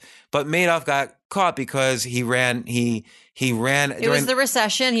stuff. But Madoff got caught because he ran. It was the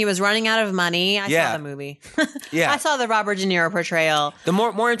recession. He was running out of money. I saw the movie. I saw the Robert De Niro portrayal. The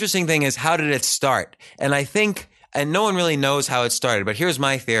more interesting thing is, how did it start? And I think, and no one really knows how it started, but here's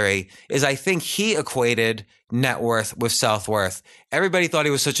my theory, is I think he equated net worth with self-worth. Everybody thought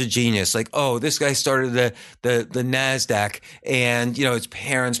he was such a genius. Like, oh, this guy started the NASDAQ, and, you know, his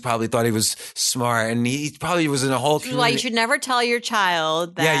parents probably thought he was smart, and he probably was in a whole community. Like, you should never tell your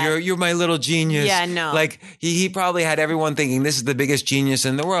child that. Yeah, you're my little genius. Yeah, no. Like, he probably had everyone thinking this is the biggest genius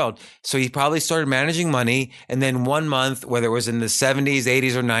in the world. So he probably started managing money, and then one month, whether it was in the 70s,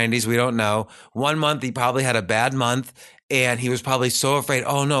 80s, or 90s, we don't know, one month he probably had a bad month, and he was probably so afraid,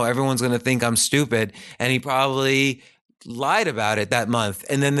 oh no, everyone's going to think I'm stupid. And he probably lied about it that month.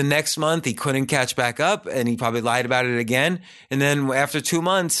 And then the next month he couldn't catch back up, and he probably lied about it again. And then after 2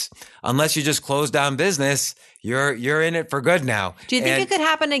 months, unless you just close down business, you're in it for good now. Do you think it could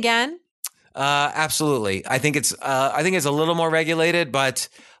happen again? Absolutely. I think it's a little more regulated, but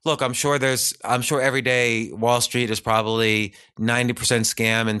look, I'm sure every day Wall Street is probably 90%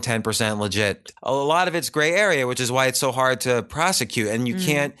 scam and 10% legit. A lot of it's gray area, which is why it's so hard to prosecute. And you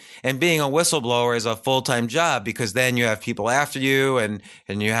can't, and being a whistleblower is a full-time job, because then you have people after you and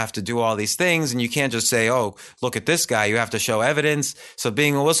you have to do all these things, and you can't just say, oh, look at this guy. You have to show evidence. So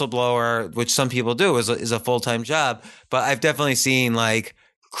being a whistleblower, which some people do, is a full-time job. But I've definitely seen like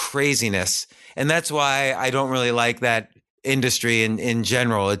craziness. And that's why I don't really like that industry in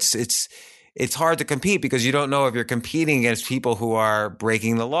general. It's hard to compete because you don't know if you're competing against people who are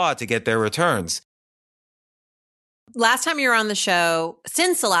breaking the law to get their returns. Since the last time you were on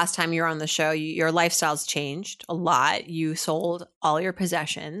the show, your lifestyle's changed a lot. You sold all your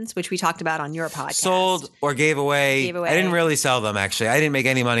possessions, which we talked about on your podcast. Sold or gave away. I didn't really sell them, actually. I didn't make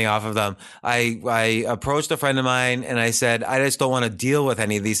any money off of them. I approached a friend of mine and I said, I just don't want to deal with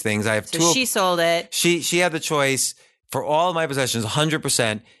any of these things. She sold it. She had the choice for all of my possessions,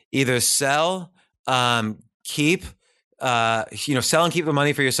 100%, either sell, keep, sell and keep the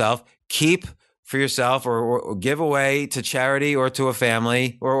money for yourself, keep for yourself or give away to charity or to a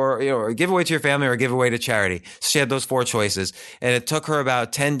family or give away to your family or give away to charity. So she had those 4 choices. And it took her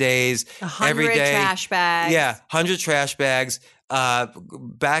about 10 days. 100 every day. trash bags. Yeah, 100 trash bags.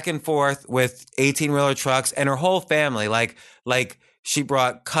 Back and forth with 18-wheeler trucks and her whole family. Like she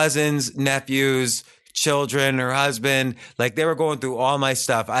brought cousins, nephews, children, her husband. Like they were going through all my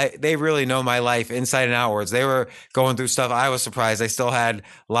stuff. They really know my life inside and outwards. They were going through stuff I was surprised I still had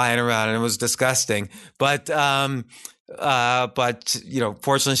lying around, and it was disgusting. But fortunately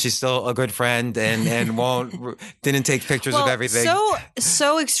she's still a good friend and didn't take pictures of everything.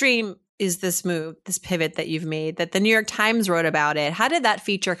 So extreme is this move, this pivot that you've made, that the New York Times wrote about it. How did that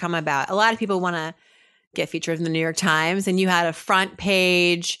feature come about? A lot of people want to get featured in the New York Times, and you had a front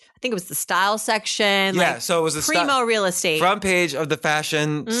page. I think it was the style section. Yeah, so it was the primo real estate front page of the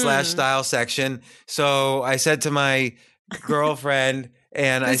fashion / style section. So I said to my girlfriend,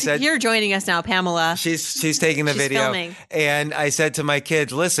 and I said, "You're joining us now, Pamela." She's taking the video, filming. And I said to my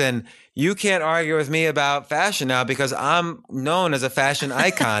kids, "Listen, you can't argue with me about fashion now because I'm known as a fashion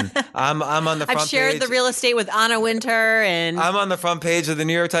icon. I'm on the front page. I've shared the real estate with Anna Wintour, and I'm on the front page of the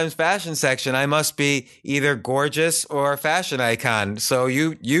New York Times fashion section. I must be either gorgeous or a fashion icon. So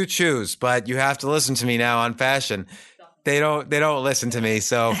you choose, but you have to listen to me now on fashion." They don't listen to me.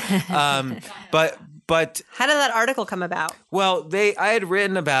 So, but how did that article come about? Well, I had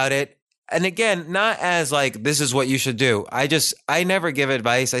written about it. And again, not as like, this is what you should do. I never give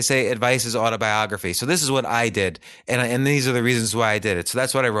advice. I say advice is autobiography. So this is what I did. And these are the reasons why I did it. So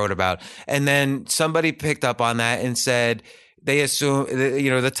that's what I wrote about. And then somebody picked up on that and said, they assume,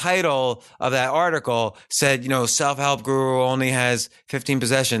 the title of that article said, self-help guru only has 15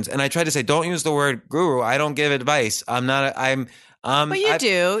 possessions. And I tried to say, don't use the word guru. I don't give advice. But you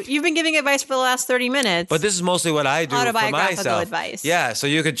do. You've been giving advice for the last 30 minutes. But this is mostly what I do for myself. Advice. Yeah, so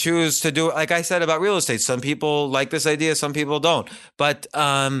you could choose to do it. Like I said about real estate. Some people like this idea, some people don't. But,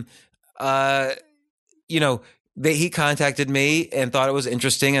 he contacted me and thought it was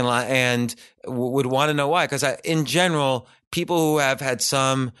interesting and would want to know why. Because in general, people who have had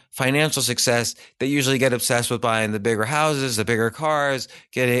some financial success, they usually get obsessed with buying the bigger houses, the bigger cars,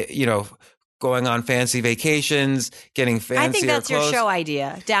 going on fancy vacations, getting fancier I think that's clothes. Your show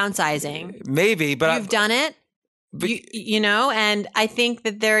idea, downsizing. Maybe, but you've done it. But, and I think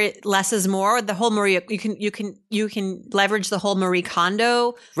that less is more. The whole Marie, you can leverage the whole Marie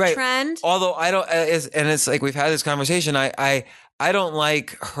Kondo trend. Although I don't, and it's like we've had this conversation. I don't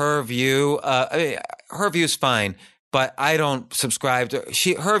like her view. Her view is fine. But I don't subscribe to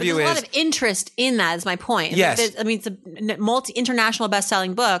her view. There's a lot of interest in that. Is my point. Yes, it's a international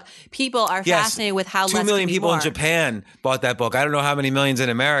best-selling book. People are fascinated with how 2 million people in Japan bought that book. I don't know how many millions in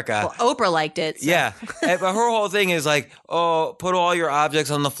America. Well, Oprah liked it. So. Yeah, but her whole thing is like, put all your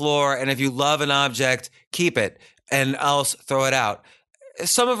objects on the floor, and if you love an object, keep it, and else throw it out.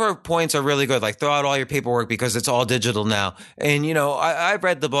 Some of her points are really good, like throw out all your paperwork because it's all digital now. And, I've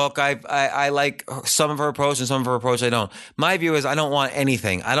read the book. I like some of her approach and some of her approach I don't. My view is I don't want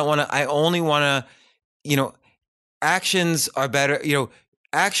anything. I only want to, actions are better,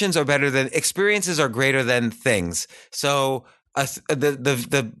 actions are better than, experiences are greater than things. So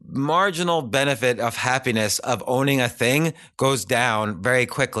the marginal benefit of happiness of owning a thing goes down very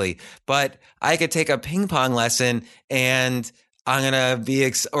quickly. But I could take a ping pong lesson and I'm going to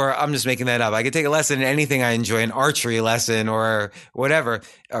be, or I'm just making that up. I could take a lesson in anything I enjoy, an archery lesson or whatever,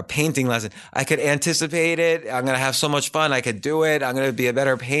 a painting lesson. I could anticipate it. I'm going to have so much fun. I could do it. I'm going to be a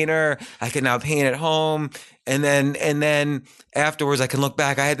better painter. I can now paint at home. And then afterwards I can look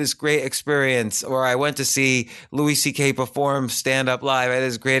back. I had this great experience, or I went to see Louis C.K. perform stand up live. I had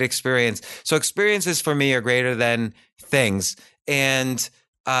this great experience. So experiences for me are greater than things. And,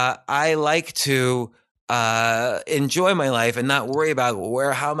 I like to, enjoy my life and not worry about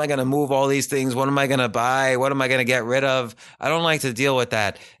how am I going to move all these things? What am I going to buy? What am I going to get rid of? I don't like to deal with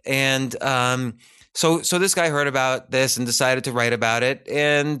that. And, so this guy heard about this and decided to write about it.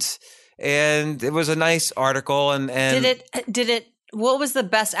 And it was a nice article. And did it, what was the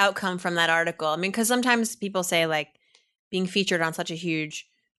best outcome from that article? I mean, cause sometimes people say like being featured on such a huge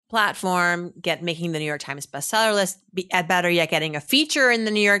platform, making the New York Times bestseller list, better yet, getting a feature in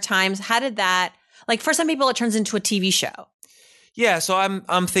the New York Times. How did that, like for some people, it turns into a TV show. Yeah, so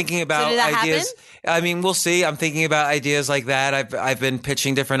I'm thinking about ideas. Happen? I mean, we'll see. I'm thinking about ideas like that. I've been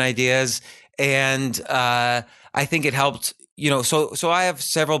pitching different ideas, and I think it helped. So I have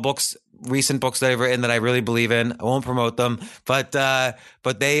several recent books that I've written that I really believe in. I won't promote them, but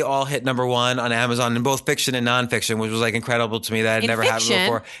they all hit #1 on Amazon in both fiction and nonfiction, which was like incredible to me that I'd never happened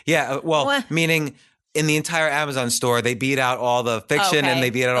before. Yeah, well, meaning in the entire Amazon store, they beat out all the fiction and they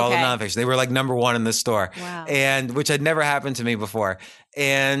beat out all the nonfiction. They were like number one in the store. Wow. And which had never happened to me before.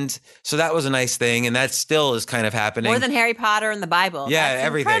 And so that was a nice thing. And that still is kind of happening. More than Harry Potter and the Bible. Yeah, That's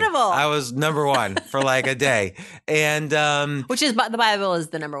everything. incredible. I was number one for like a day. And which is, the Bible is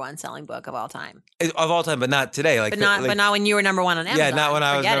the number one selling book of all time. Of all time, but not today. But not when you were number one on Amazon. Yeah, not when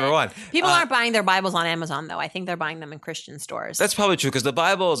I was number one. People aren't buying their Bibles on Amazon, though. I think they're buying them in Christian stores. That's probably true because the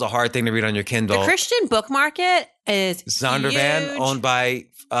Bible is a hard thing to read on your Kindle. The Christian book market is Zondervan, huge. owned by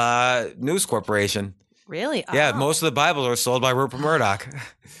News Corporation. Really? Yeah, Oh. most of the Bibles are sold by Rupert Murdoch.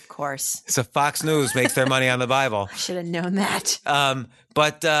 Of course. So Fox News makes their money on the Bible. I should have known that.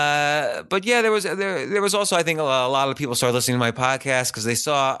 But yeah, there was also, I think, a lot of people started listening to my podcast because they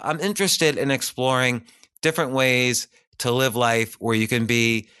saw I'm interested in exploring different ways to live life where you can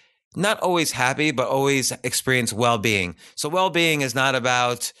be not always happy, but always experience well-being. So well-being is not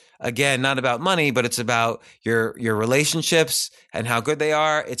about money, but it's about your relationships and how good they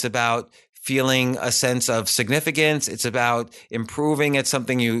are. It's about feeling a sense of significance. It's about improving at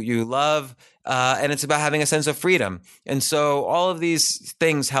something you love. And it's about having a sense of freedom. And so all of these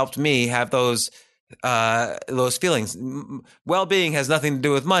things helped me have those feelings. Well-being has nothing to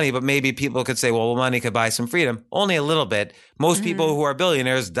do with money, but maybe people could say, well, money could buy some freedom. Only a little bit. Most people who are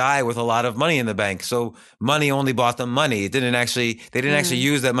billionaires die with a lot of money in the bank. So money only bought them money. They didn't actually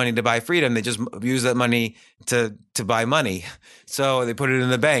use that money to buy freedom. They just used that money to buy money. So they put it in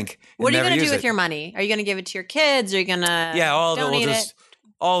the bank. What are you going to do with your money? Are you going to give it to your kids? Are you going to all of it will just...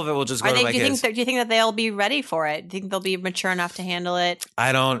 All of it will just go to my kids. Do you think that they'll be ready for it? Do you think they'll be mature enough to handle it?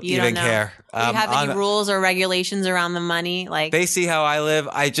 I don't even care. Do you have any rules or regulations around the money? Like they see how I live.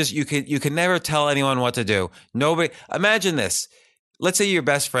 You can never tell anyone what to do. Nobody. Imagine this. Let's say your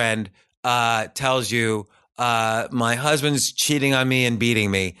best friend tells you, "My husband's cheating on me and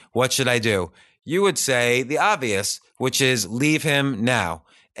beating me. What should I do?" You would say the obvious, which is leave him now.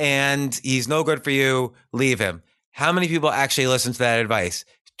 And he's no good for you. Leave him. How many people actually listen to that advice?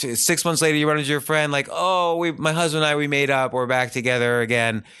 6 months later, you run into your friend like, my husband and I, we made up. We're back together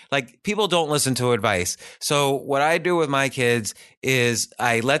again. Like people don't listen to advice. So what I do with my kids is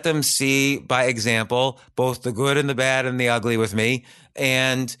I let them see by example, both the good and the bad and the ugly with me.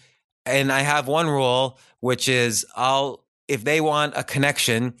 And I have one rule, which is if they want a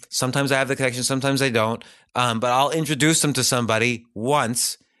connection, sometimes I have the connection, sometimes I don't. But I'll introduce them to somebody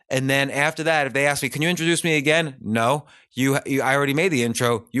once. And then after that, if they ask me, can you introduce me again? No, I already made the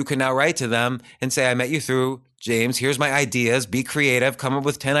intro. You can now write to them and say, I met you through James. Here's my ideas. Be creative. Come up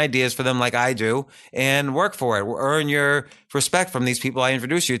with 10 ideas for them like I do and work for it. Earn your respect from these people I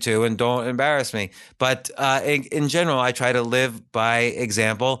introduce you to and don't embarrass me. But in general, I try to live by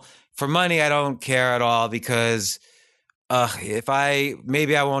example. For money, I don't care at all because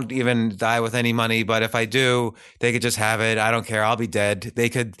maybe I won't even die with any money, but if I do, they could just have it. I don't care. I'll be dead. They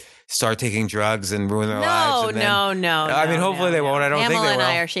could start taking drugs and ruin their lives. No. I mean, hopefully they won't. I don't think they will. Pamela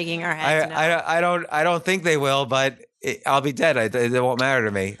and I are shaking our heads. I don't think they will, but I'll be dead. It won't matter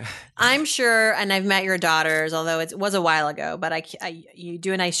to me. I'm sure, and I've met your daughters, although it was a while ago, but you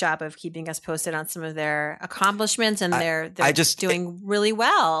do a nice job of keeping us posted on some of their accomplishments, and they're doing really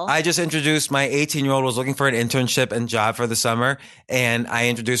well. I just introduced my 18-year-old was looking for an internship and job for the summer, and I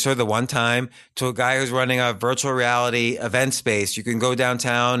introduced her the one time to a guy who's running a virtual reality event space. You can go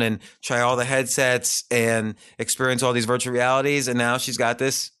downtown and try all the headsets and experience all these virtual realities, and now she's got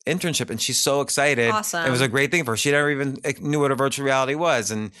this internship and she's so excited. Awesome. It was a great thing for her. She never even knew what a virtual reality was,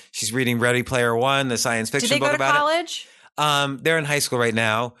 and she's reading Ready Player One, the science fiction book about it. Do they go to college? They're in high school right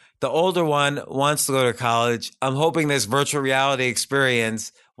now. The older one wants to go to college. I'm hoping this virtual reality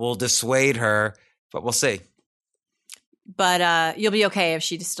experience will dissuade her, but we'll see. But you'll be okay if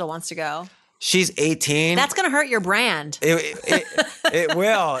she still wants to go. She's 18. That's going to hurt your brand. It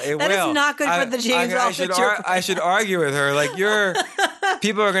will. That is not good for the James Altucher. I should argue with her. Like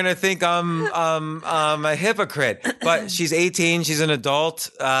people are going to think I'm a hypocrite. But she's 18. She's an adult.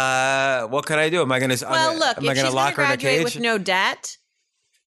 What can I do? Am I going to? Well, look, if she's lock her in a cage with no debt?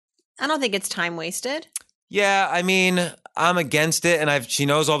 I don't think it's time wasted. Yeah, I mean, I'm against it, and she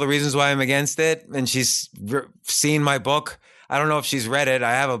knows all the reasons why I'm against it, and she's seen my book. I don't know if she's read it.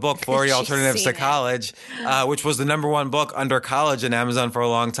 I have a book, 40 Alternatives to College, which was the number 1 book under college in Amazon for a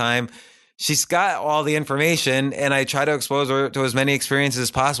long time. She's got all the information, and I try to expose her to as many experiences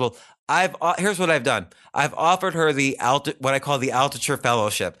as possible. Here's what I've done. I've offered her what I call the Altucher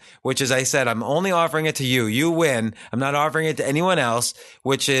Fellowship, which is, I said, I'm only offering it to you. You win. I'm not offering it to anyone else,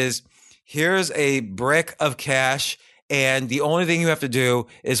 which is, here's a brick of cash. And the only thing you have to do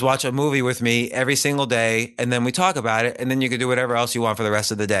is watch a movie with me every single day. And then we talk about it. And then you can do whatever else you want for the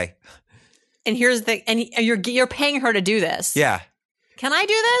rest of the day. and you're paying her to do this. Yeah. Can I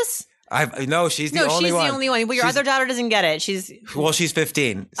do this? No, she's the only one. She's the only one. But your other daughter doesn't get it. She's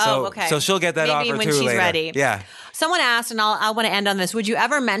 15. So, okay. So she'll get that Maybe offer when too she's later. ready. Yeah. Someone asked, and I want to end on this. Would you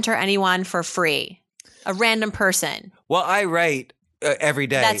ever mentor anyone for free? A random person? Well, I write every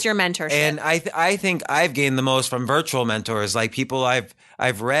day. That's your mentorship. And I think I've gained the most from virtual mentors, like people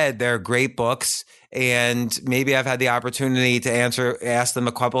I've read their great books, and maybe I've had the opportunity to ask them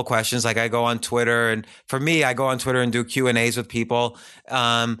a couple of questions. Like I go on Twitter, and for me, I go on Twitter and do Q&As with people.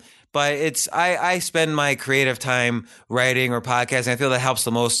 But I spend my creative time writing or podcasting. I feel that helps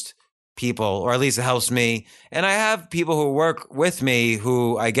the most people, or at least it helps me. And I have people who work with me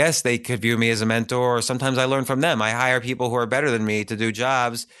who I guess they could view me as a mentor, or sometimes I learn from them. I hire people who are better than me to do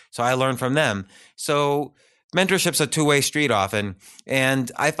jobs, so I learn from them. So mentorship's a two-way street often. And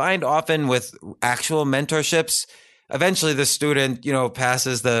I find often with actual mentorships, eventually the student,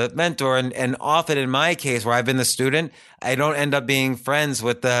 passes the mentor. And often in my case, where I've been the student, I don't end up being friends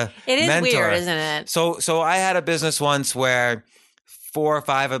with the mentor. It is weird, isn't it? So I had a business once where 4 or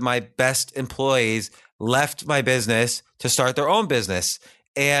 5 of my best employees left my business to start their own business.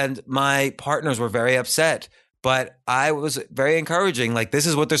 And my partners were very upset, but I was very encouraging. Like, this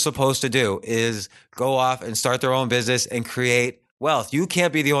is what they're supposed to do, is go off and start their own business and create wealth. You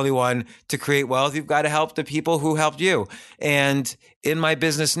can't be the only one to create wealth. You've got to help the people who helped you. And in my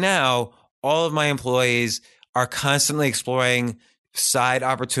business now, all of my employees are constantly exploring side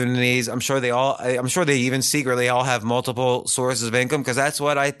opportunities. I'm sure they even secretly all have multiple sources of income, because that's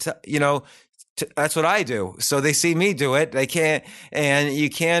what that's what I do. So they see me do it. It can't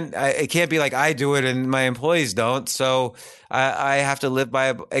be like I do it and my employees don't. So I have to live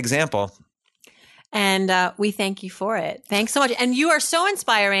by example. And we thank you for it. Thanks so much. And you are so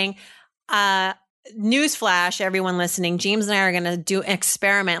inspiring. Newsflash, everyone listening, James and I are going to do an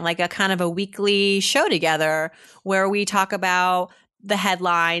experiment, like a kind of a weekly show together where we talk about the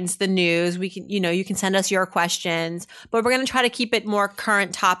headlines, the news. We can, you can send us your questions, but we're going to try to keep it more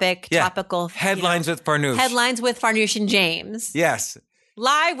current topical. Headlines with Farnoosh. Headlines with Farnoosh and James. Yes.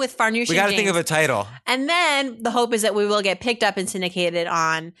 Live with Farnoosh and James. We got to think of a title. And then the hope is that we will get picked up and syndicated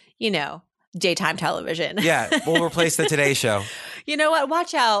on, daytime television. Yeah. We'll replace the Today Show. You know what?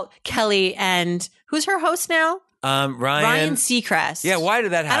 Watch out, Kelly, and who's her host now? Ryan Seacrest. Yeah, why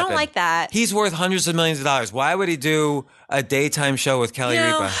did that happen? I don't like that. He's worth hundreds of millions of dollars. Why would he do a daytime show with Kelly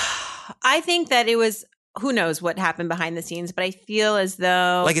Ripa? I think that it was, who knows what happened behind the scenes, but I feel as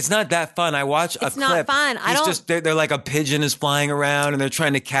though it's not that fun. I watch a clip. It's not fun. They're like a pigeon is flying around and they're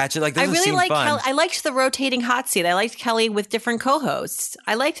trying to catch it. Like, doesn't seem fun. I liked the rotating hot seat. I liked Kelly with different co-hosts.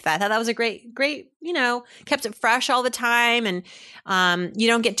 I liked that. I thought that was a great, kept it fresh all the time, and you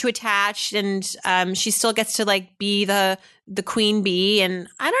don't get too attached, and she still gets to be the queen bee, and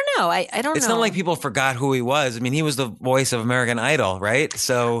I don't know. I don't know. It's not like people forgot who he was. I mean, he was the voice of American Idol, right?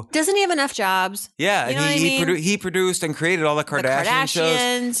 So doesn't he have enough jobs? Yeah, and he produced and created all the Kardashian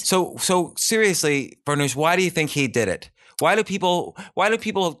shows. So seriously, Farnoosh, why do you think he did it? Why do people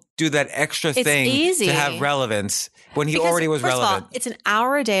do that extra thing easy to have relevance when he already was relevant? First of all, it's an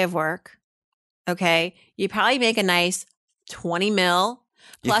hour a day of work. Okay, you probably make a nice 20 mil.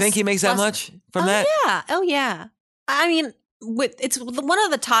 You think he makes that much from that? Yeah. Oh yeah. I mean, it's one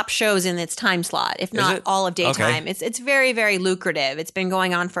of the top shows in its time slot, if not all of daytime. Okay. It's very, very lucrative. It's been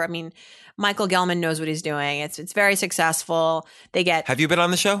going on for, Michael Gelman knows what he's doing. It's very successful. Have you been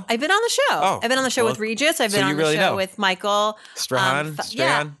on the show? I've been on the show. Oh, I've been on the show with Regis. I've been on the show with Michael Strahan.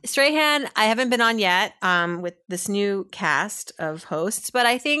 Strahan. I haven't been on yet with this new cast of hosts, but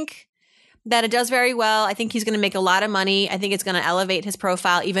I think that it does very well. I think he's going to make a lot of money. I think it's going to elevate his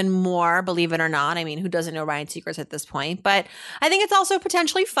profile even more, believe it or not. Who doesn't know Ryan Seacrest at this point? But I think it's also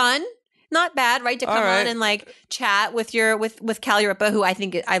potentially fun. Not bad, right? To come on and chat with with Kelly Ripa, who I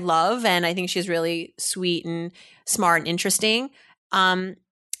think I love, and I think she's really sweet and smart and interesting.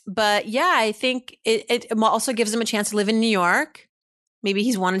 But yeah, I think it also gives him a chance to live in New York. Maybe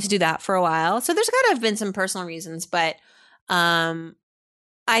he's wanted to do that for a while. So there's got to have been some personal reasons, but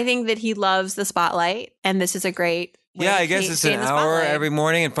I think that he loves the spotlight, and this is a great way I guess it's an hour every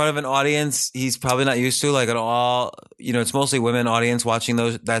morning in front of an audience he's probably not used to, at all. It's mostly women audience watching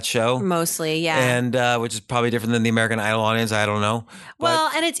that show. Mostly, yeah. And which is probably different than the American Idol audience. I don't know.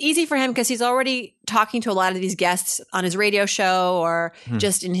 Well, and it's easy for him because he's already talking to a lot of these guests on his radio show or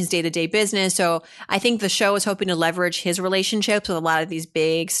just in his day-to-day business. So I think the show is hoping to leverage his relationships with a lot of these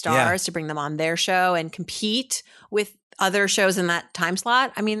big stars to bring them on their show and compete with other shows in that time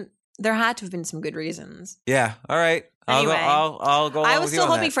slot. There had to have been some good reasons. Yeah. All right. Anyway, I'll go. I was still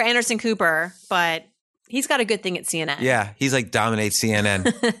hoping for Anderson Cooper, but He's got a good thing at CNN. Yeah, he's like dominates CNN.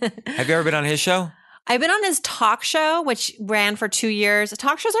 Have you ever been on his show? I've been on his talk show, which ran for 2 years.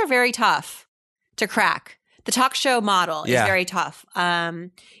 Talk shows are very tough to crack. The talk show model is very tough.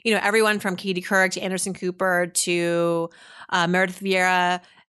 Everyone from Katie Couric to Anderson Cooper to Meredith Vieira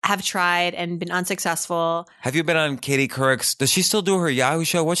have tried and been unsuccessful. Have you been on Katie Couric's? Does she still do her Yahoo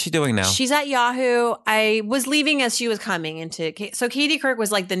show? What's she doing now? She's at Yahoo. I was leaving as she was coming into. So Katie Couric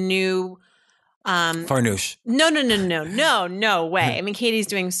was like the new. Farnoosh. No way. I mean, Katie's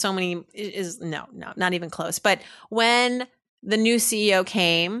doing so many. No, not even close. But when the new CEO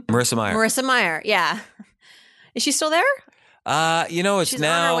came, Marissa Mayer. Yeah. Is she still there? It's She's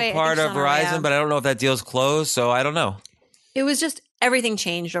now part of Verizon, but I don't know if that deal's closed, so I don't know. It was just everything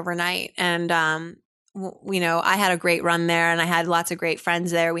changed overnight, and I had a great run there, and I had lots of great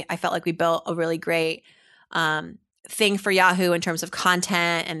friends there. I felt like we built a really great thing for Yahoo in terms of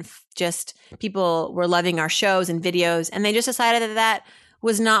content, and just people were loving our shows and videos, and they just decided that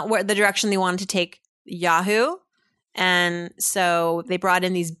was not where the direction they wanted to take Yahoo, and so they brought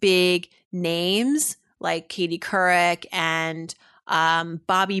in these big names like Katie Couric and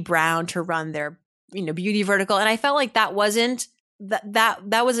Bobby Brown to run their beauty vertical, and I felt like that wasn't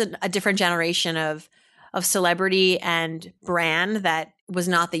that was a different generation of celebrity and brand that was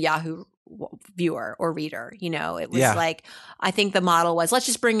not the Yahoo viewer or reader. It was like, I think the model was, let's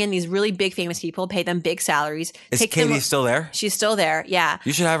just bring in these really big famous people, pay them big salaries. Is Katie still there? She's still there. Yeah.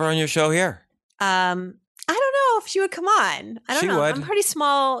 You should have her on your show here. I don't know if she would come on. I don't know. Would. I'm pretty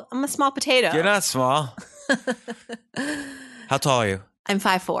small. I'm a small potato. You're not small. How tall are you? I'm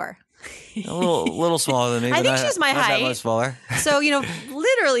 5'4". A little smaller than me. I think she's my height. That much smaller. So,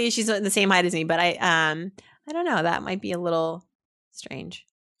 literally she's the same height as me, but I don't know. That might be a little strange.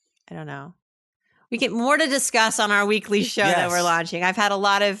 I don't know. We get more to discuss on our weekly show that we're launching. I've had a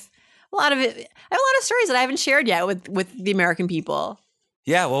lot of stories that I haven't shared yet with the American people.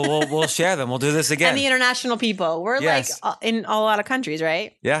 Yeah, well, we'll share them. We'll do this again. And the international people. We're like in a lot of countries,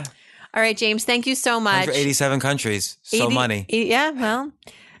 right? Yeah. All right, James, thank you so much. 187 countries. Money. Yeah, well,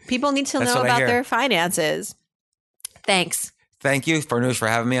 people need to know about their finances. Thanks. Thank you, Farnoosh, for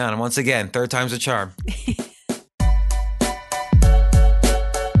having me on. And once again, third time's a charm.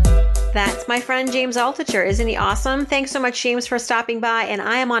 That's my friend James Altucher. Isn't he awesome? Thanks so much, James, for stopping by. And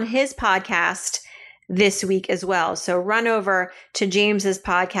I am on his podcast this week as well. So run over to James's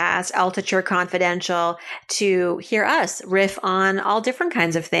podcast, Altucher Confidential, to hear us riff on all different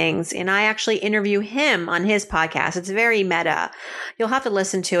kinds of things. And I actually interview him on his podcast. It's very meta. You'll have to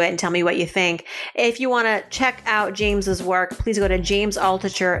listen to it and tell me what you think. If you want to check out James's work, please go to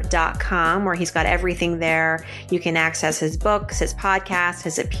jamesaltucher.com, where he's got everything there. You can access his books, his podcasts,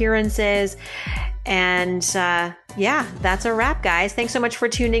 his appearances. And that's a wrap, guys. Thanks so much for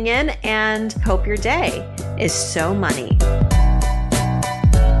tuning in, and hope your day is so money.